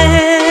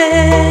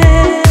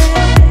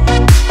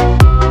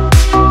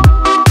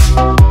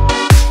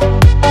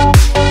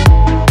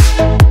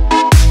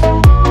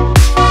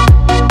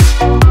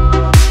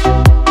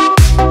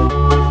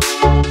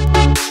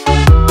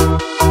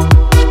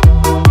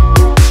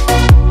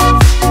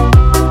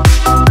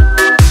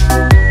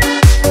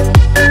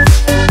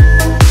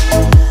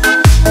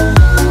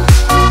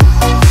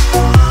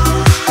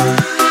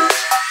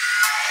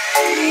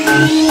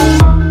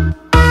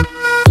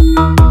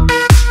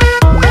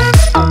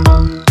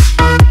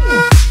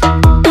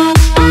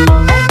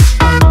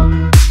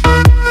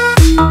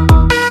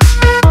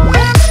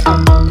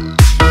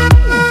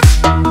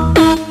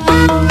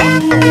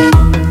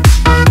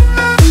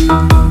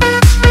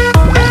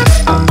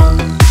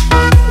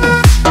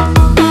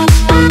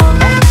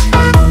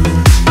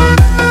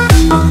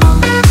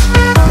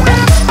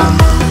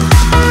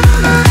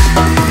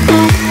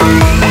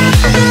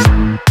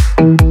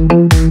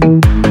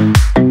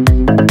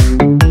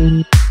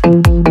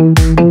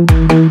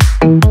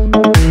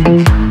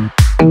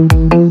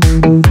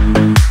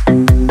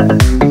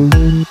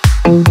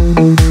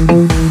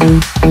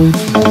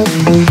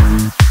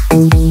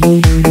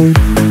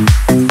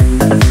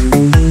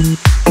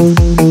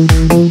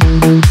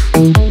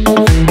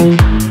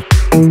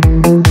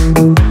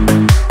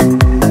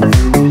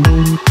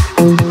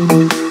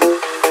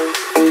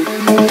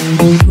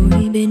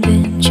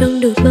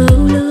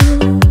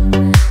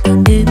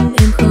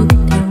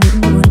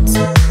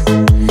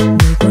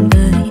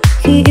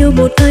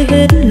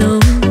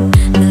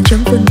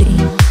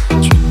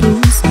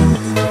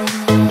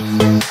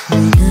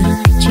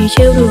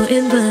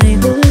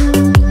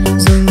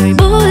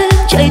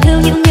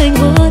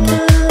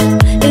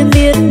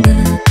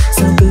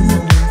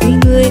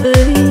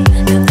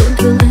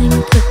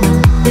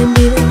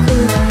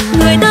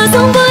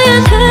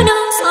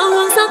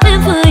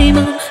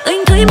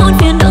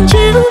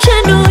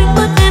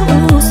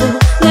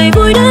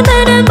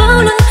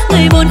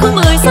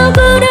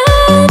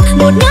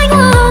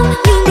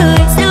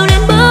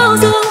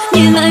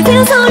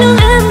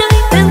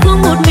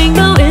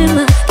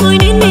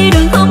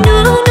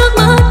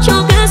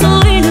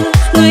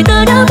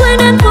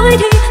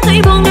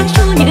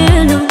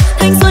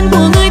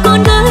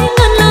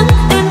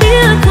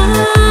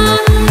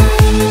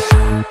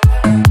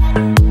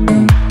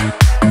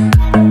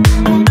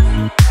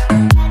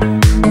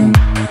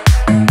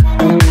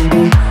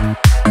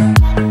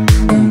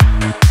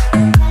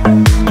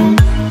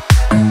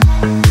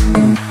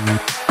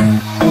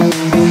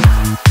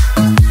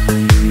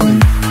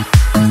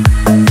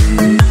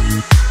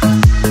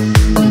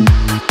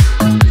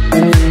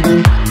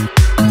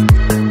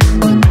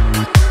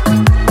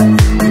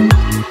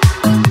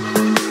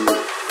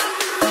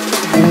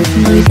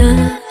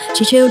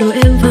 trêu đùa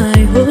em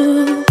vài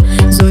hôm,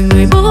 rồi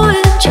người bố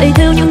em chạy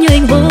theo những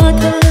nhành hoa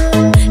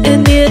thơm.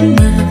 Em biết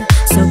mà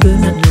sao cứ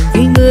nặng lòng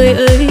vì người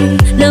ấy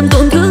làm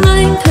tổn thương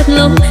anh thật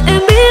lòng. Em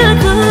biết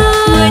không,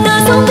 người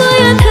ta sống với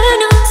em thế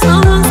nào,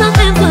 sao hương sắc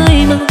em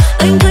vậy mà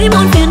anh thấy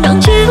muôn phiền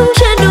đắng chiếu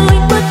trên đôi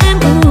mắt em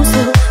u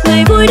sầu.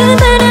 Ngày vui đến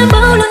bên em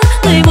bao lần,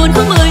 ngày buồn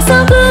không mời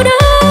sao cứ đến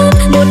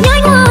một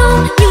nhánh hoa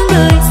nhưng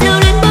đời gieo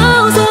đến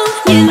bao giờ.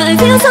 Nhìn lại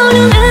phía sau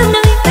lưng em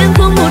đây, em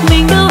không một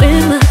mình đâu em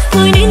mà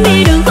thôi nín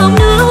đi đừng khóc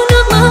nữa,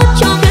 nước mắt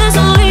cho kẻ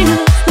rồi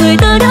lừa. Người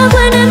ta đã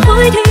quên em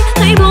thôi thì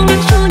hãy buông đi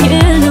cho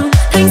nhẹ lòng.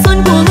 Thanh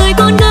xuân của người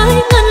con gái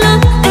ngân lắm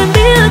em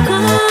biết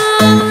không.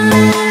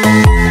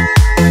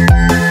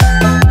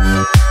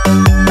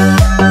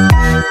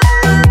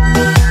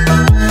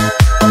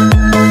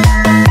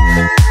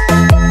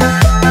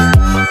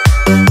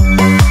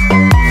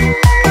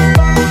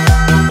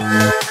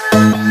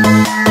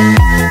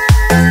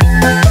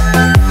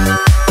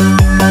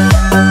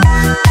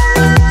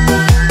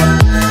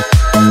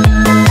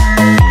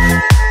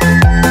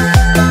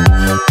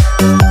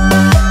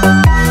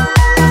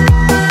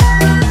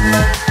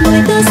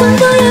 Người ta sống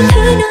với em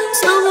thế nào,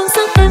 sao hương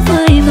sắc em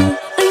vậy mà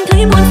anh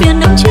thấy muôn phiền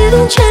đắng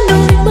chiếu trên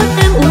đôi mắt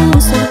em u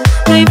sầu.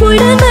 Ngày vui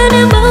đến bên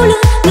em bao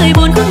lần, ngày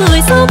buồn không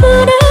mời sao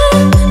cứ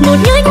đến một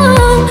nhánh hoa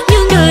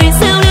nhưng đời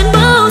gieo đến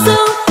bao giờ.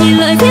 Nhìn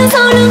lại phía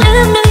sau lưng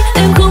em đây,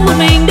 em không một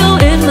mình đâu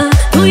em mà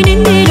thôi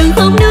nín đi đừng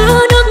khóc nữa,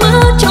 nước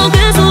mắt cho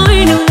kẻ rồi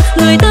lừa.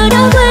 Người ta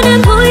đã quên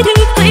em thôi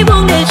thì hãy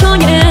buông để cho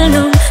nhẹ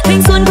lòng.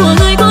 Thanh xuân của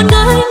người con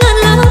gái ngân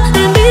lắm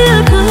em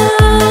biết không.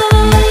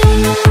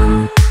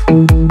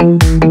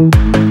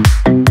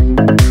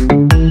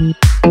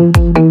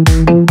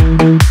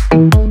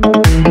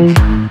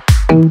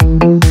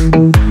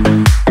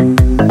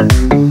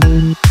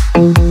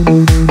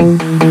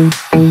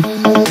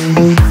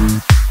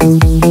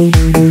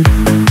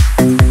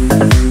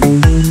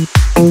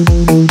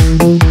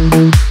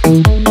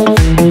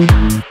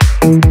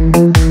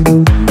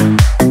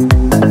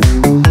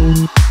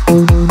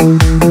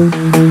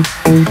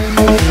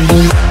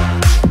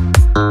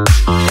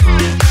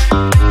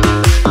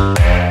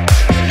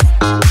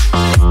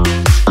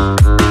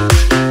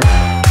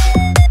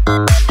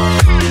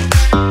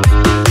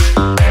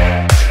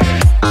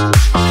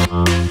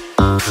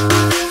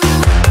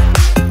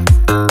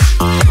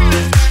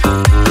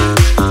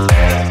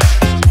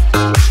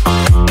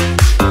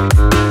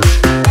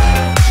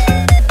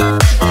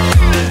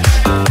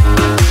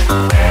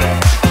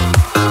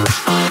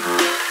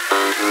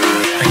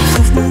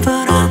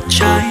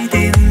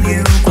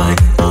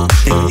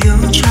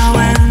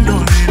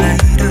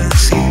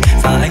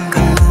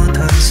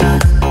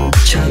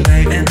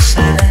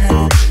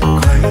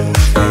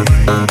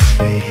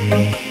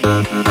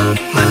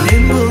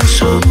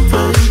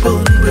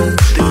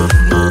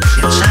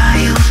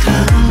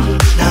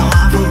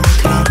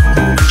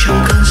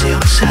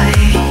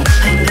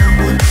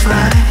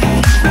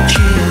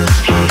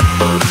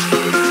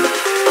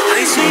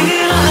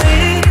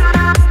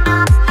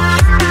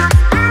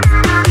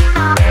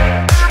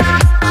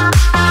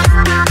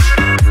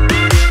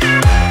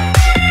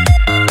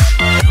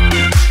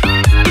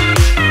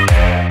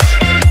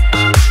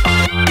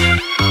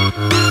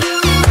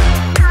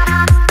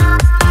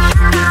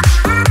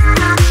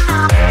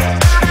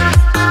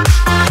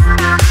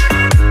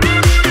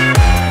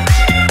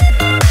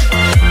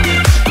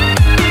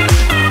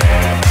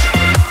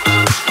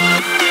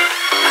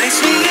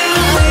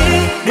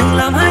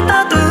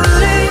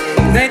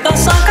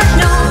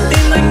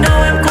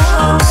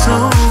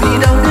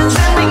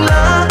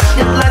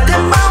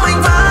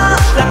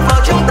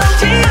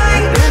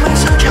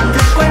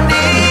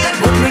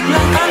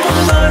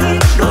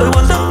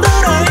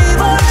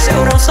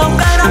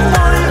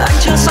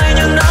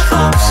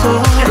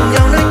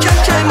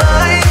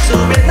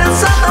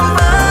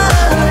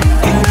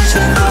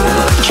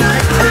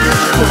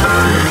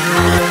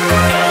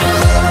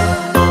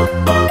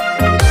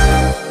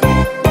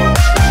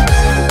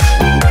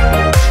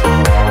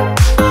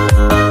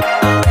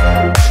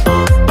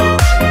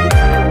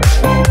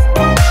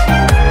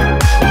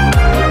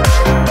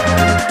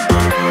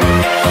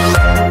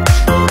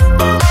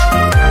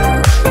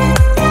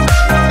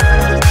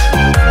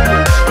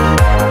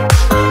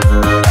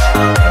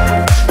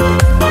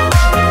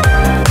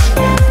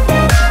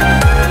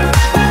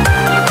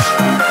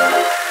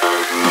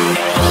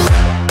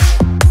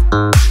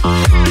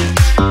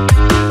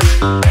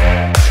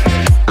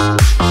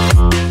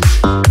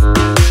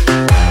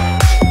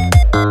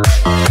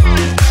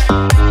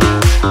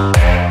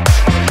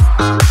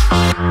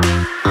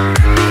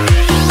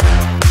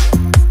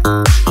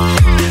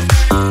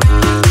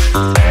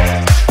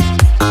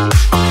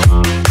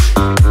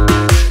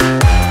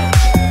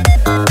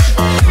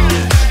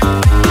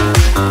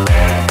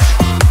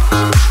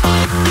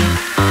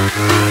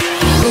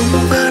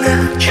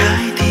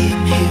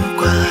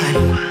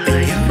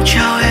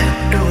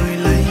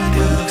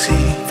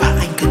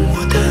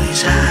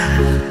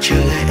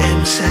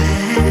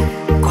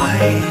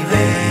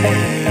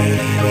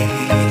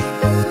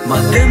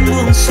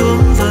 buông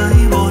xuống với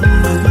 40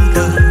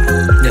 từ.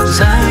 Nhận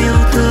ra yêu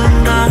thương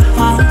đã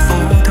hóa vô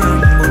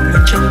thường, một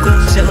mình trong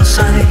cơn rượu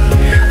say.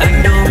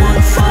 Anh đâu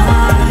muốn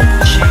phải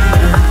chia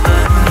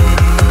tay.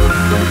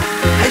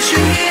 Hãy suy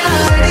nghĩ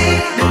lại đi,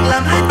 đừng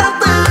làm hai ta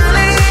tự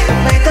ly.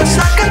 Ngày ta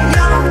xa cách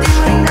nhau,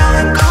 tim anh nào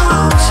em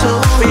có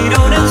rồi. Vì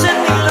đâu nên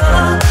duyên mình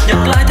lỡ, nhặt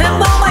lại thêm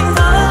bao mảnh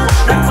vỡ,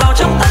 đặt vào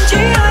trong tâm trí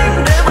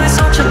anh để mai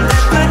sau chẳng thể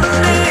quên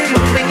đi.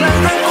 Một mình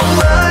lang thang cùng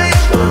với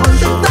buồn hôn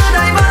từng tới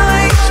đây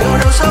mới. Dù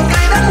đâu sau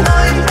cay đắng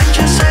nơi, anh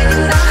chưa say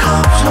nhưng đã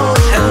khóc rồi.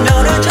 Hẹn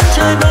nhau nơi chân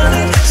trời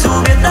mới, dù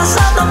biết đã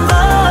xa tầm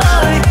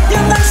với,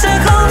 nhưng anh sẽ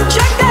không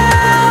trách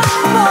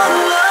em một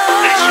lời.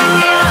 Hãy suy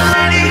nghĩ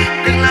lại đi,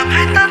 đừng làm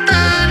hai ta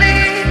tự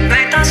ly.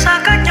 Ngày ta xa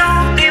cách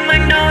nhau, tim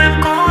anh đâu em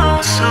có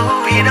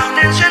sầu. Vì đâu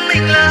nên duyên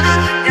mình lỡ,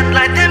 nhặt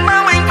lại thêm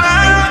bao mảnh vỡ,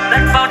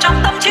 đặt vào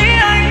trong tâm trí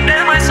anh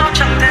để mai sau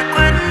chẳng thể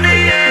quên đi.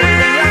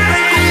 mình lang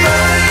thang cùng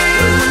với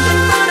buồn hôn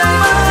từng tới đây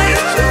mới.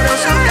 Dù đâu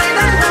sau cay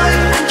đắng nơi,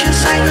 anh chưa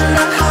say nhưng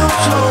đã khóc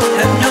rồi.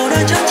 Hẹn nhau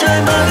nơi chân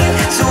trời mới,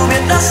 dù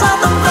biết đã xa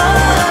tầm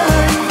với,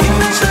 Nhưng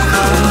anh sẽ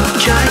không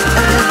trách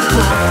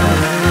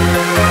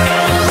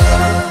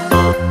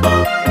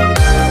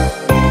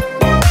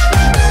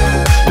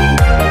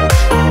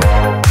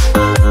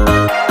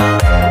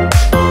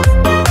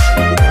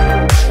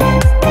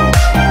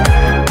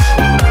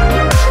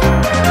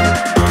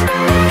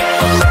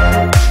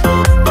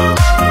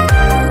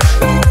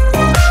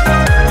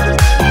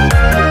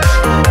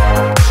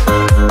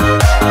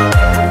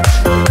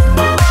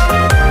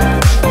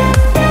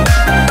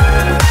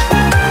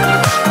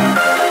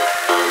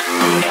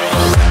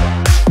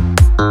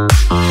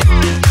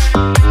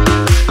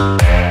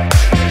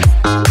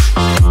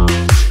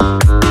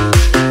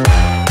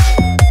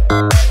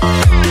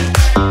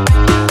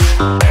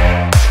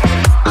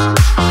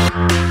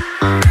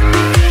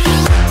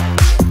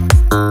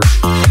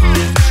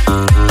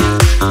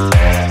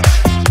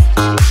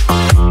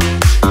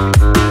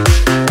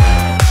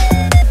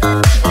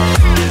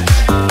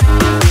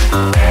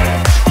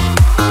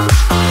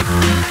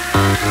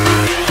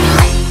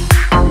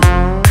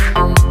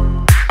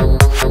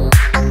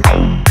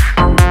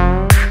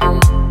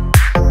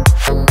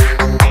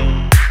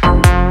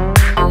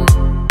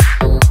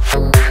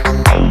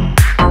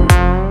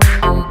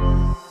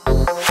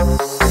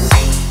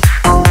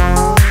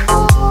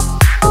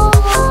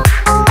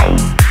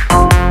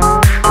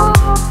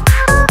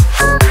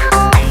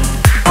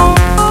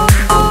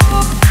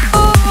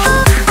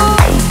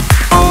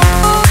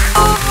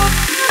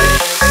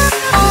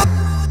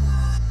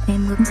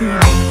em một lời. Em ước gì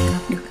gặp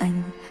được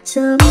anh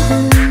sớm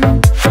hơn,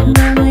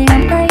 và người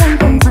nắm tay anh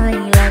không phải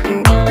là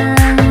cô ta.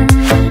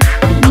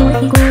 Mỗi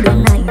khi cô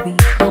đơn lại vì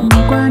không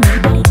quá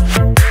nặng nề,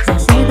 giờ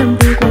sẽ tâm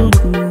tư của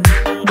một người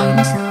đến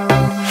sau.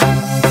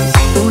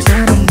 Cô gia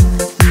đình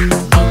là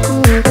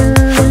cô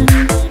đơn,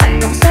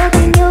 tại sao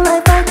tình yêu lại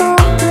phải tổn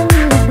thương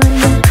như vậy?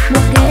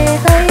 Một kề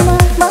tay mơ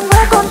mang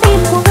vỡ con tim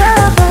của gã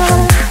vợ,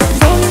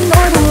 dẫu những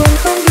nỗi buồn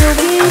không hiểu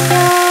vì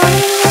sao.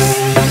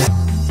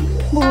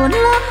 Buồn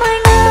lắm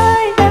anh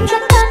ơi, em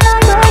chẳng thân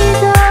ai bây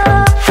giờ.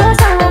 Cớ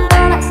sao hôm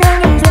ta lại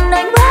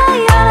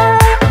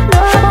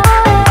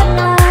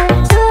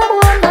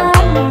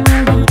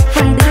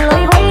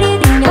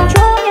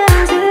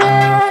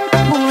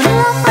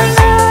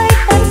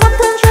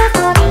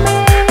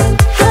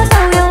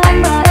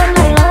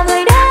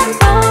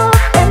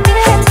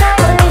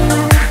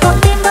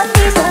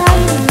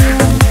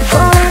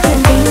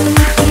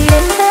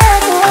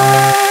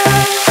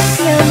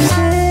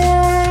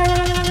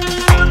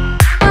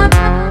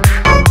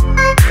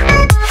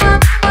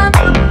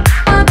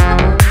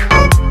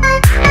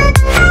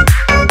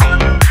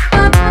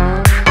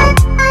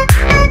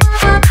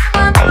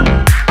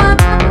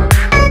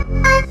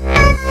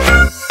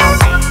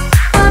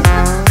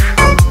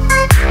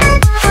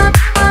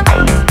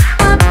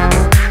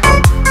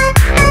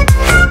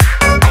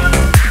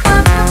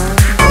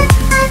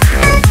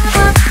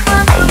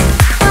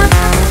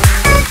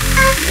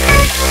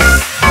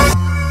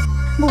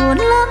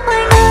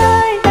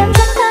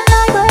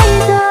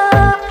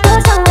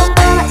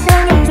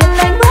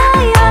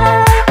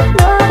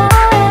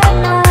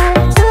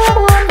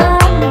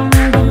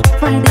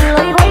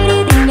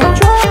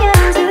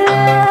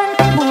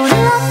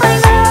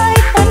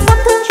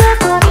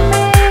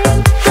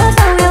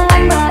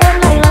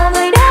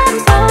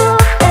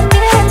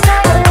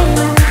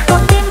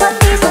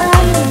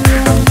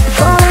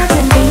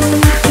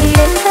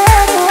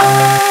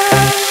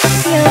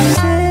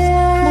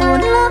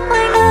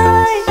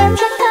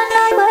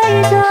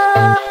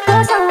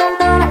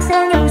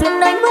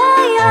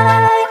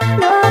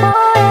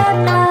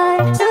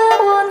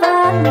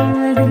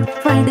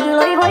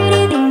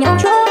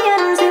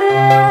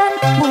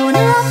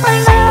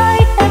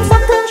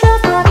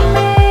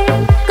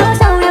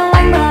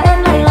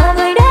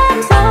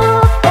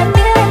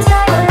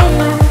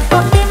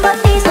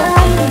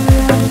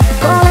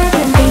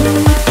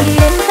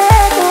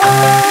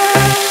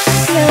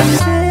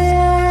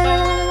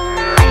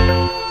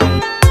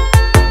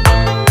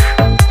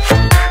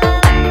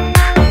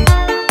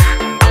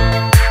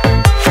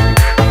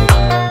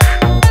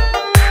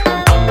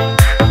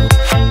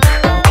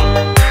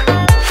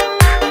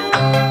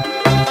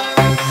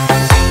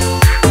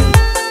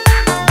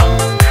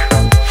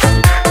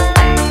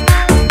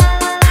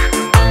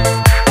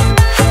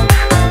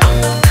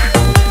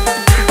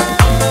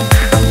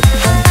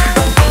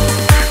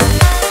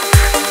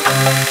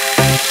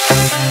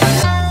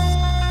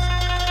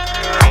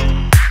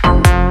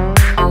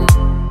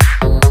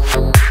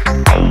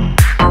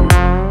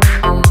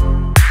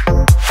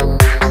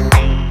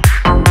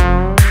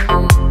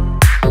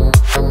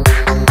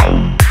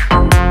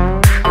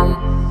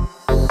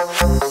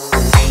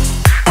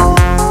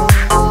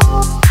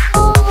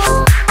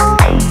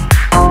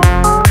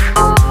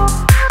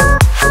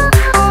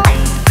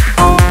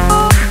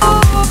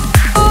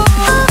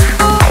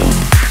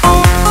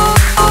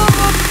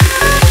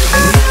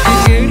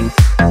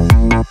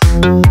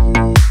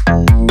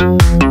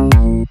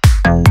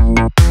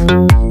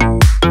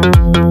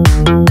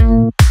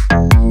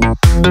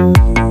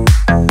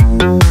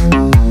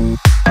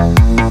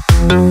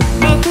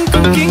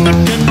con kiến ở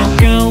trên bờ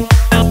cao.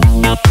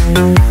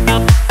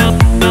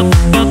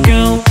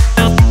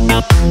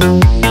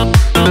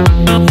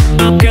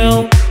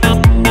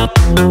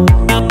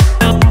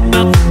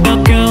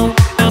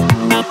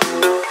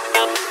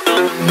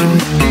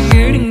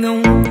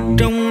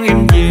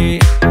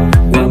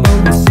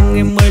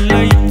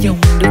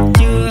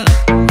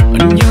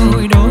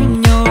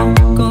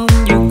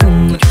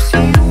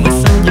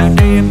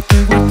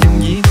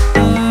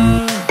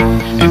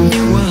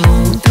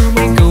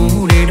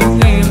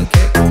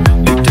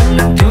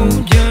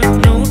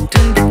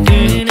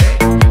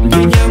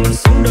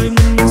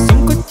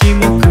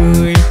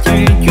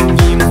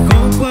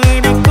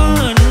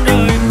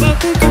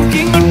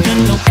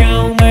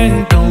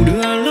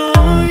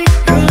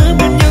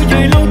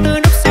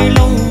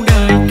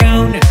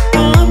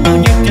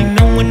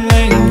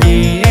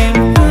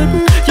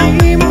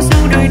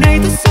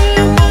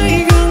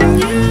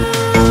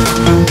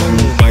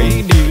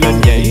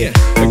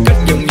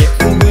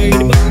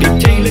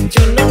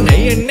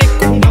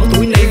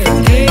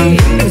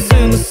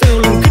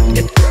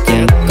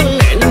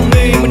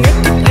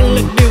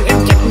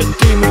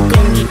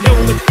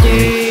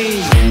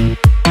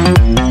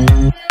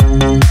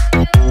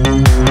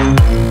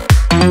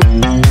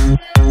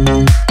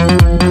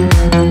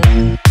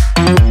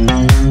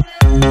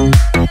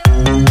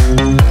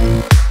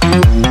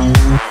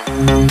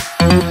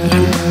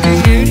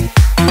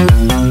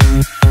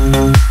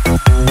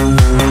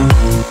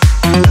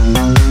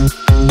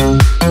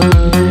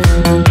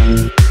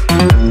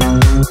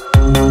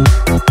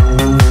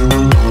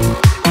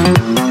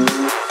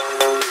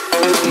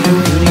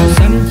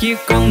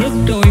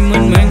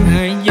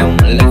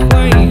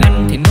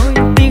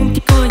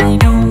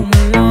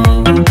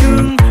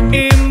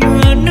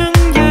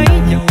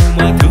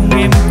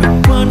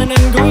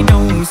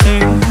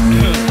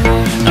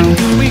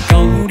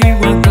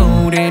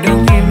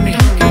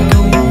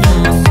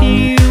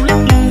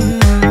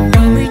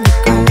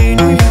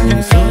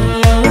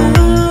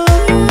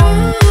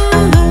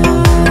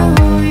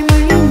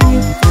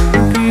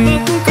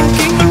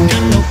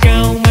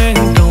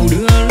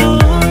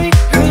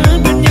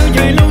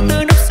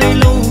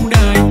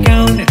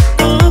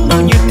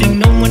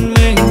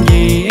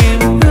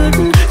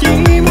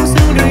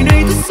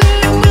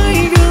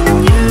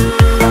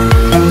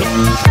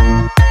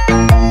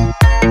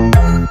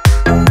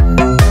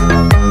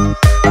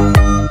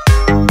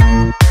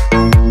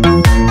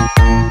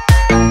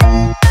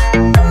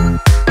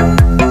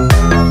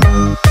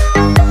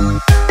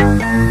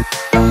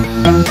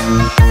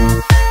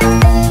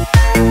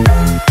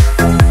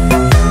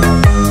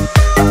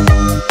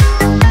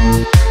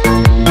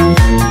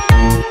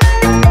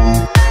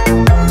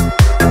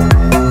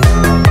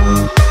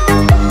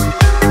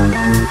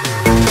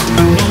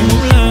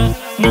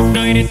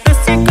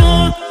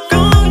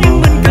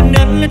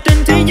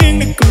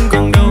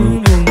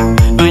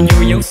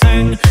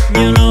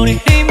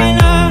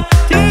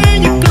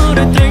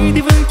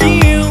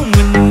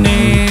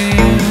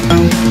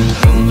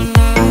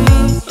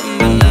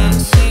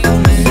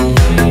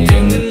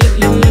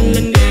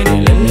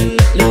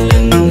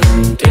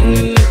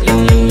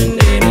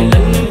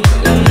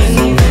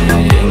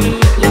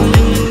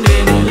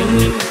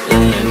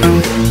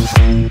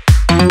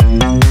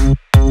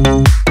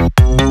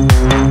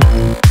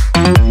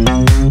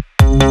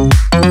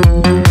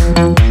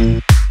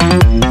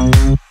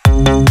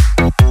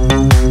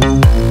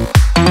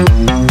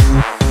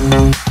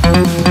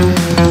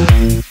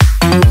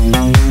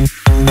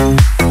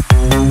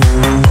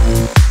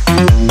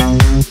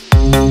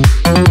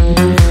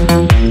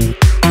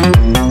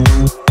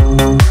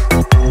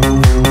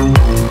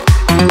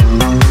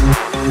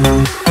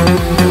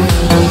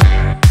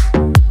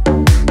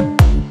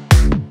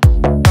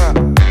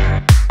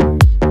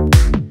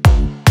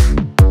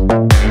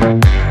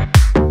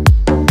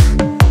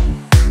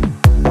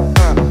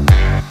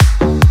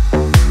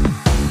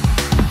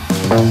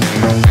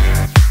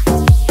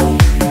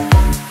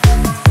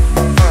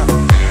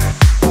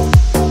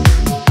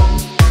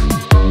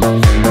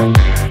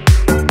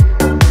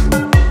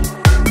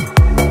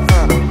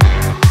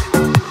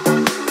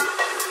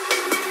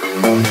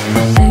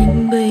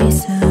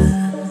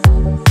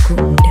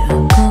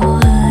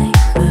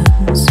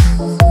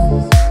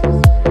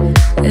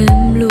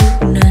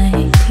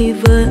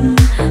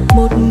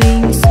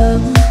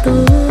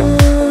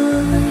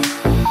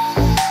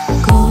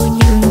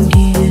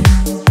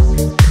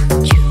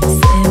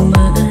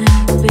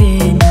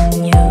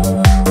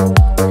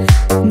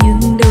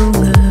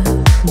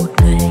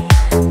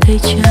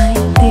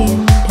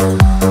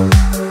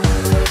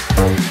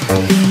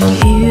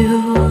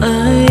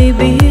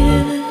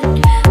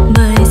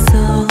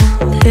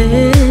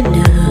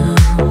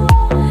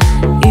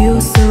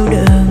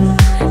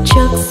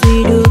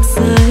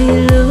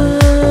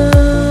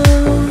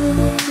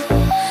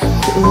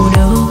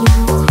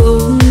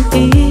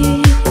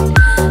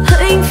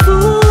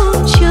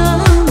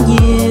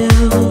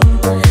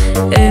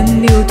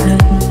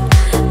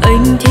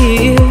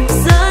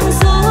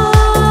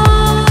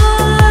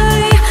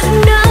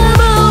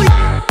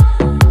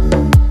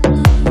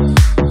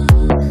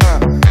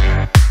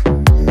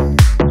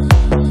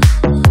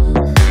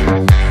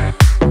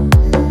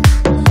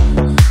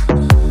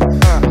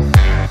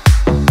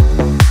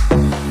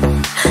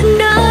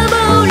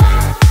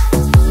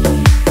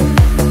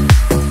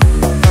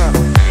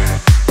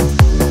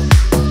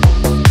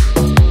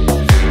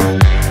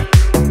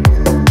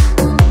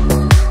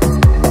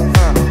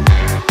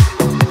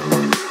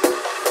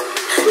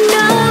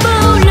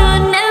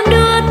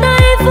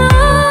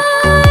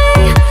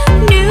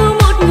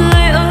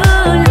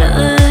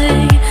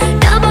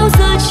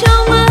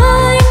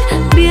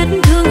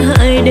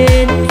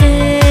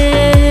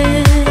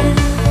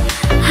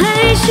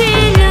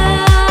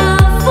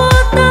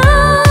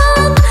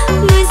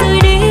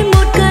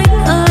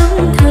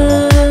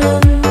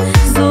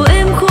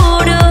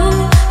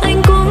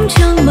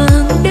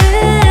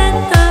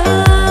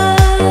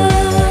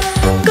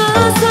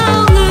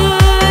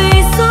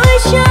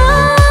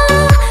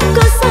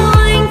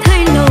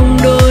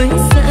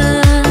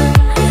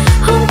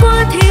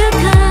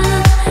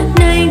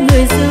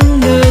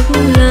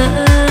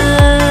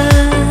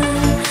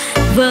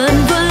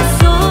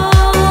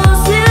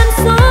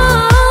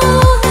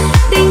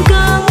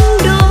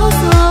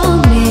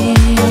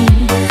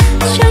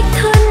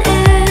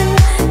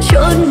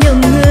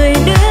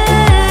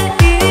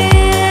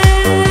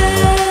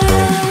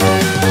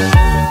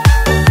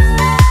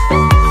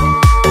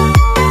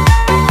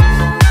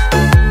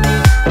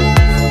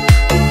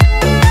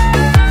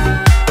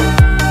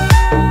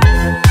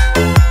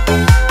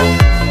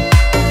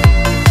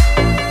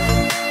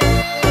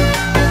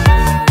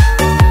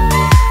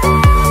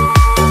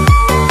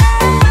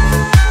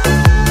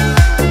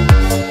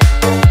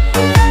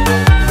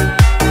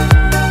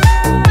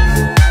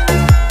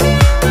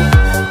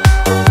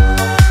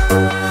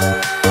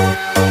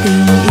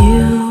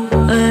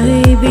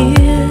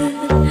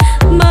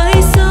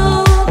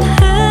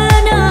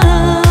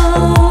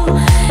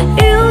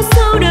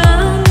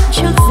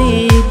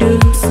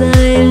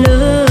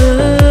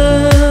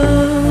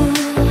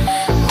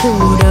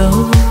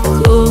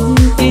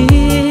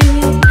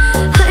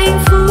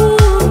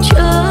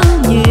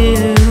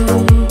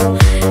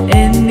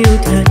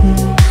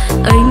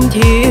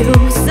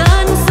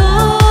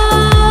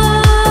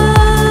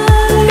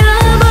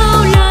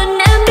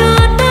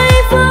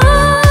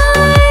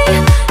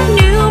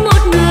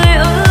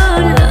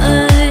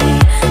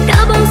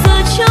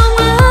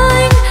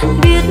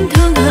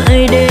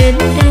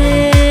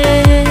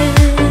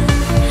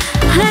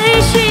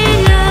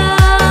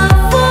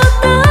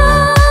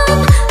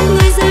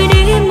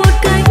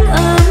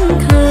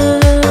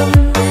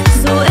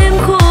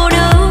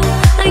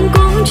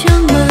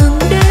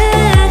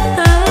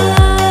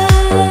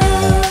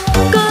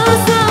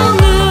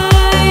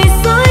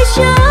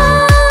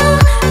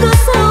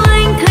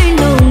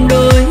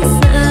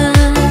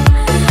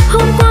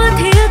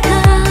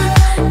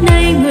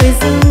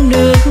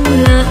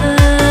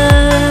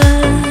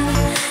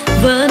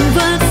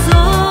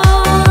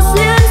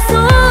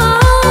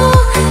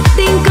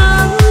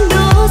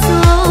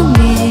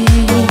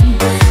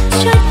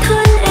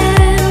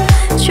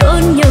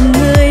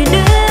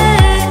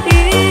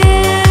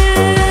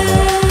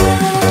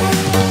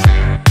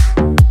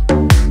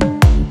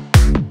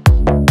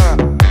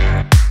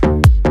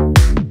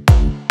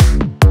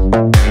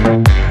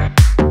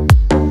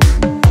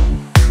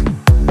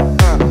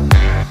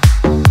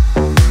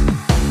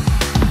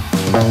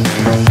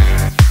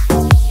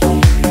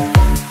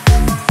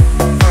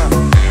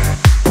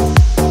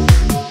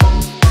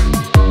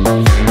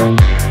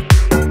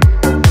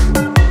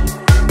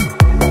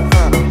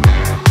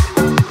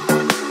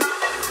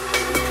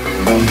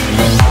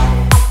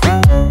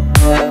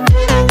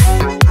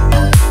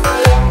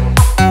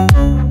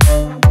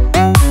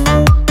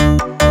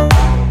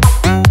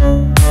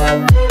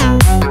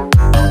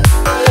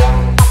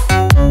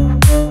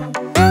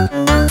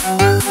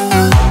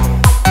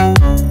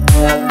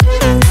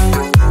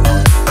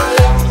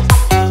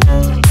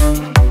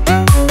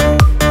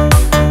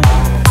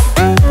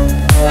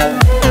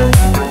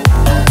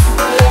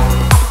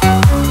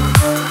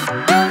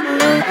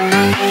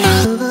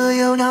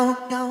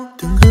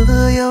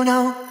 yêu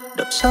nhau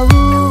đậm sâu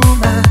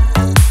mà.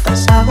 Tại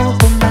sao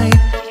hôm nay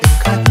mình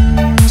cách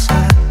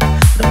xa,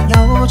 đợi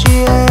nhau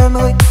chi em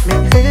ơi,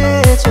 mình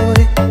hết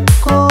rồi.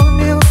 Cố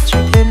níu chỉ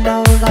thêm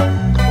đau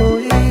lòng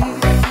thôi.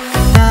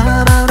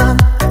 Đã bao năm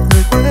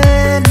người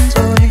quên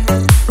rồi,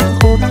 lúc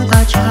hôn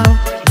ta trao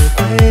người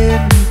quên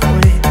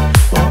rồi.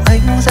 Bỏ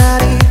anh ra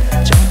đi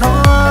chẳng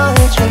nói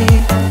gì,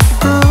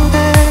 cứ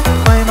thế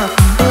quay mặt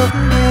bước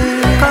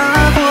đi.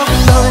 Cả cuộc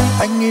đời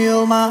anh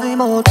yêu mãi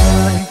một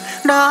người,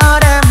 đã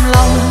đem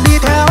lòng đi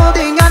theo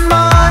tình nhân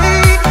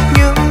mới.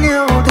 Nhưng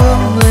yêu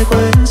thương người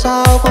quên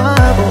sao quá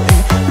vội,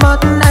 mất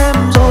em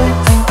rồi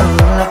anh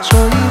ở lại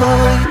chơi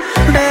vơi.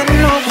 Đến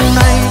lúc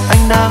này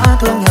anh đã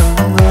thương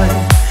nhầm người,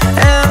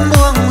 em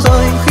buông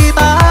rồi khi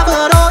ta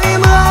vừa đôi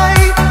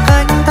mươi.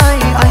 Cánh tay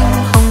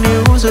anh không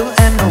níu giữ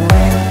em nổi,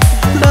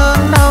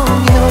 đớn đau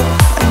nhiều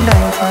anh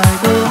đành phải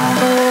buông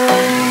thôi.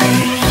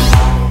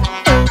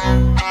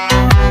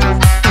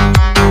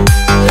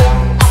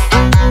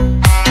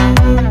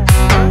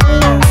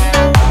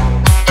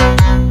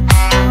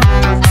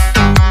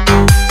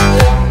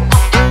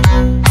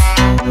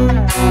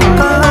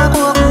 Cả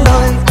cuộc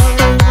đời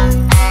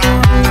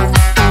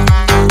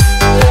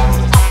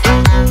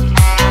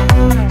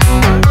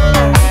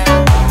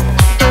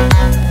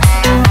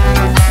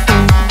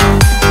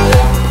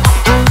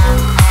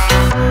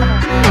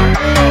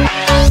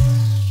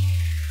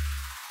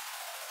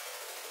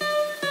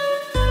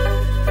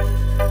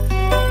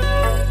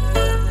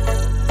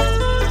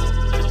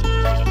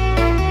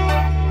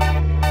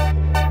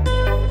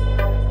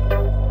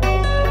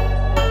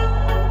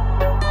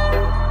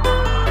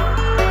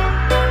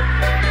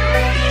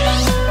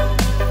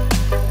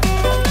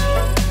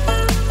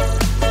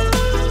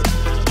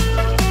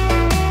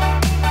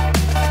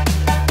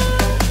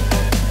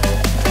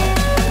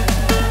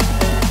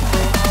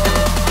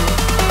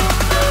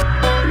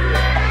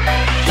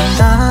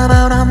đã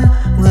bao năm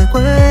người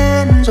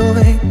quên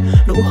rồi,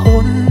 nụ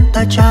hôn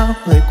ta trao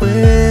người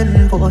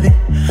quên vội.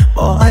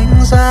 Bỏ anh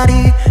ra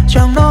đi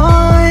chẳng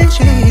nói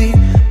gì,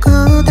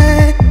 cứ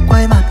thế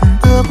quay mặt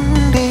bước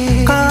đi.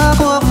 Cả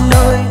cuộc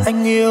đời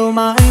anh yêu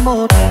mãi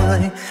một người,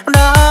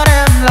 đã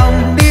đem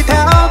lòng đi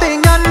theo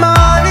tình nhân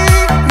mới.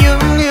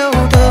 Nhưng yêu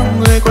thương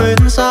người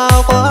quên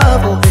sao quá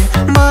vội,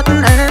 mất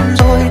em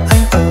rồi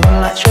anh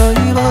ở lại chơi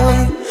vơi.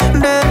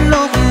 Đến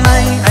lúc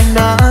này anh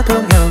đã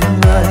thương nhầm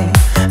người,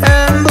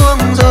 em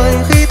buông rồi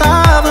khi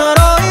ta vừa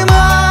đôi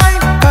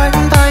mươi.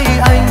 Cánh tay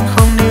anh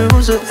không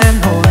níu giữ em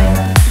nổi,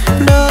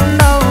 đớn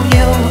đau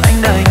nhiều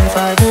anh đành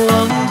phải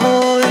buông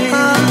thôi.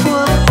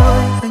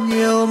 Anh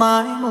yêu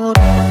mãi một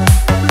người,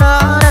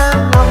 đã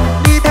đem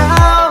lòng đi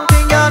theo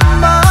tình nhân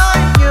mới.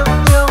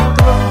 Nhưng yêu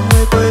thương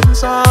người quên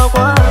sao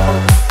quá vội,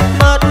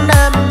 mất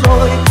em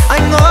rồi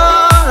anh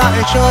ở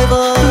lại chơi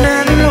vơi.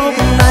 Đến lúc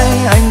này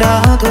anh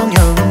đã thương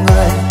nhầm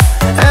người,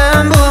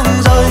 em buông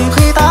rồi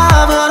khi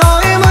ta vừa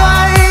đôi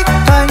mươi.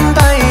 Cánh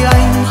tay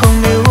anh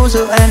không níu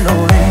giữ em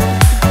nổi,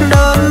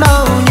 đớn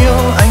đau nhiều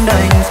anh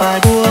đành phải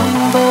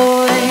buông thôi.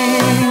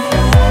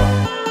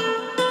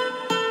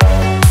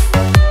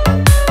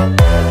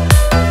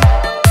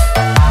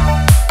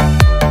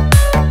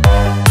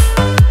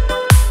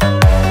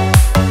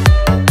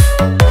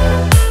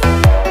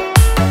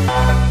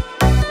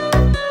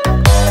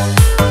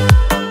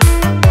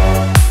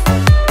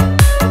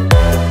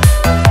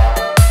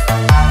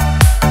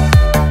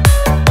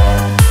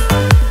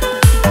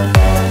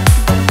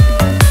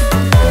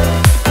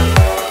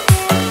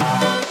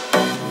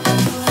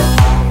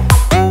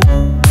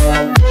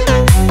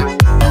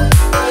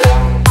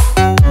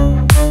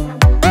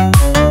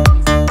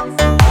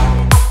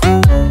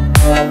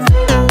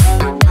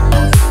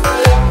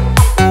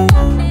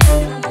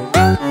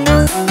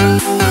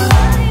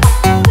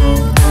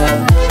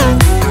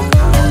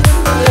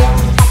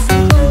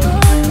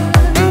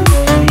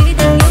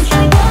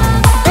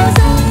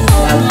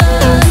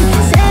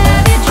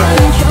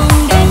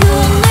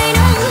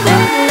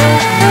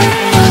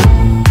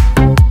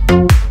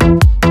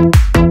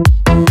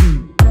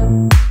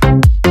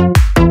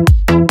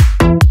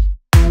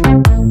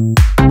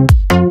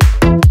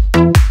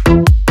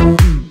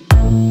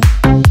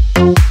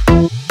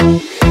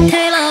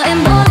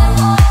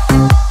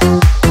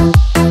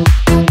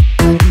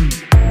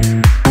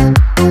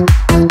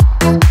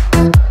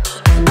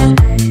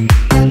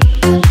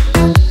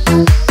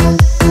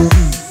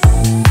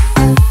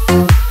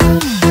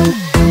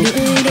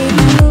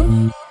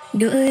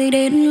 Đợi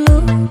đến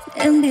lúc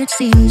em biết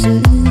gìn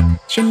giữ,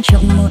 trân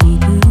trọng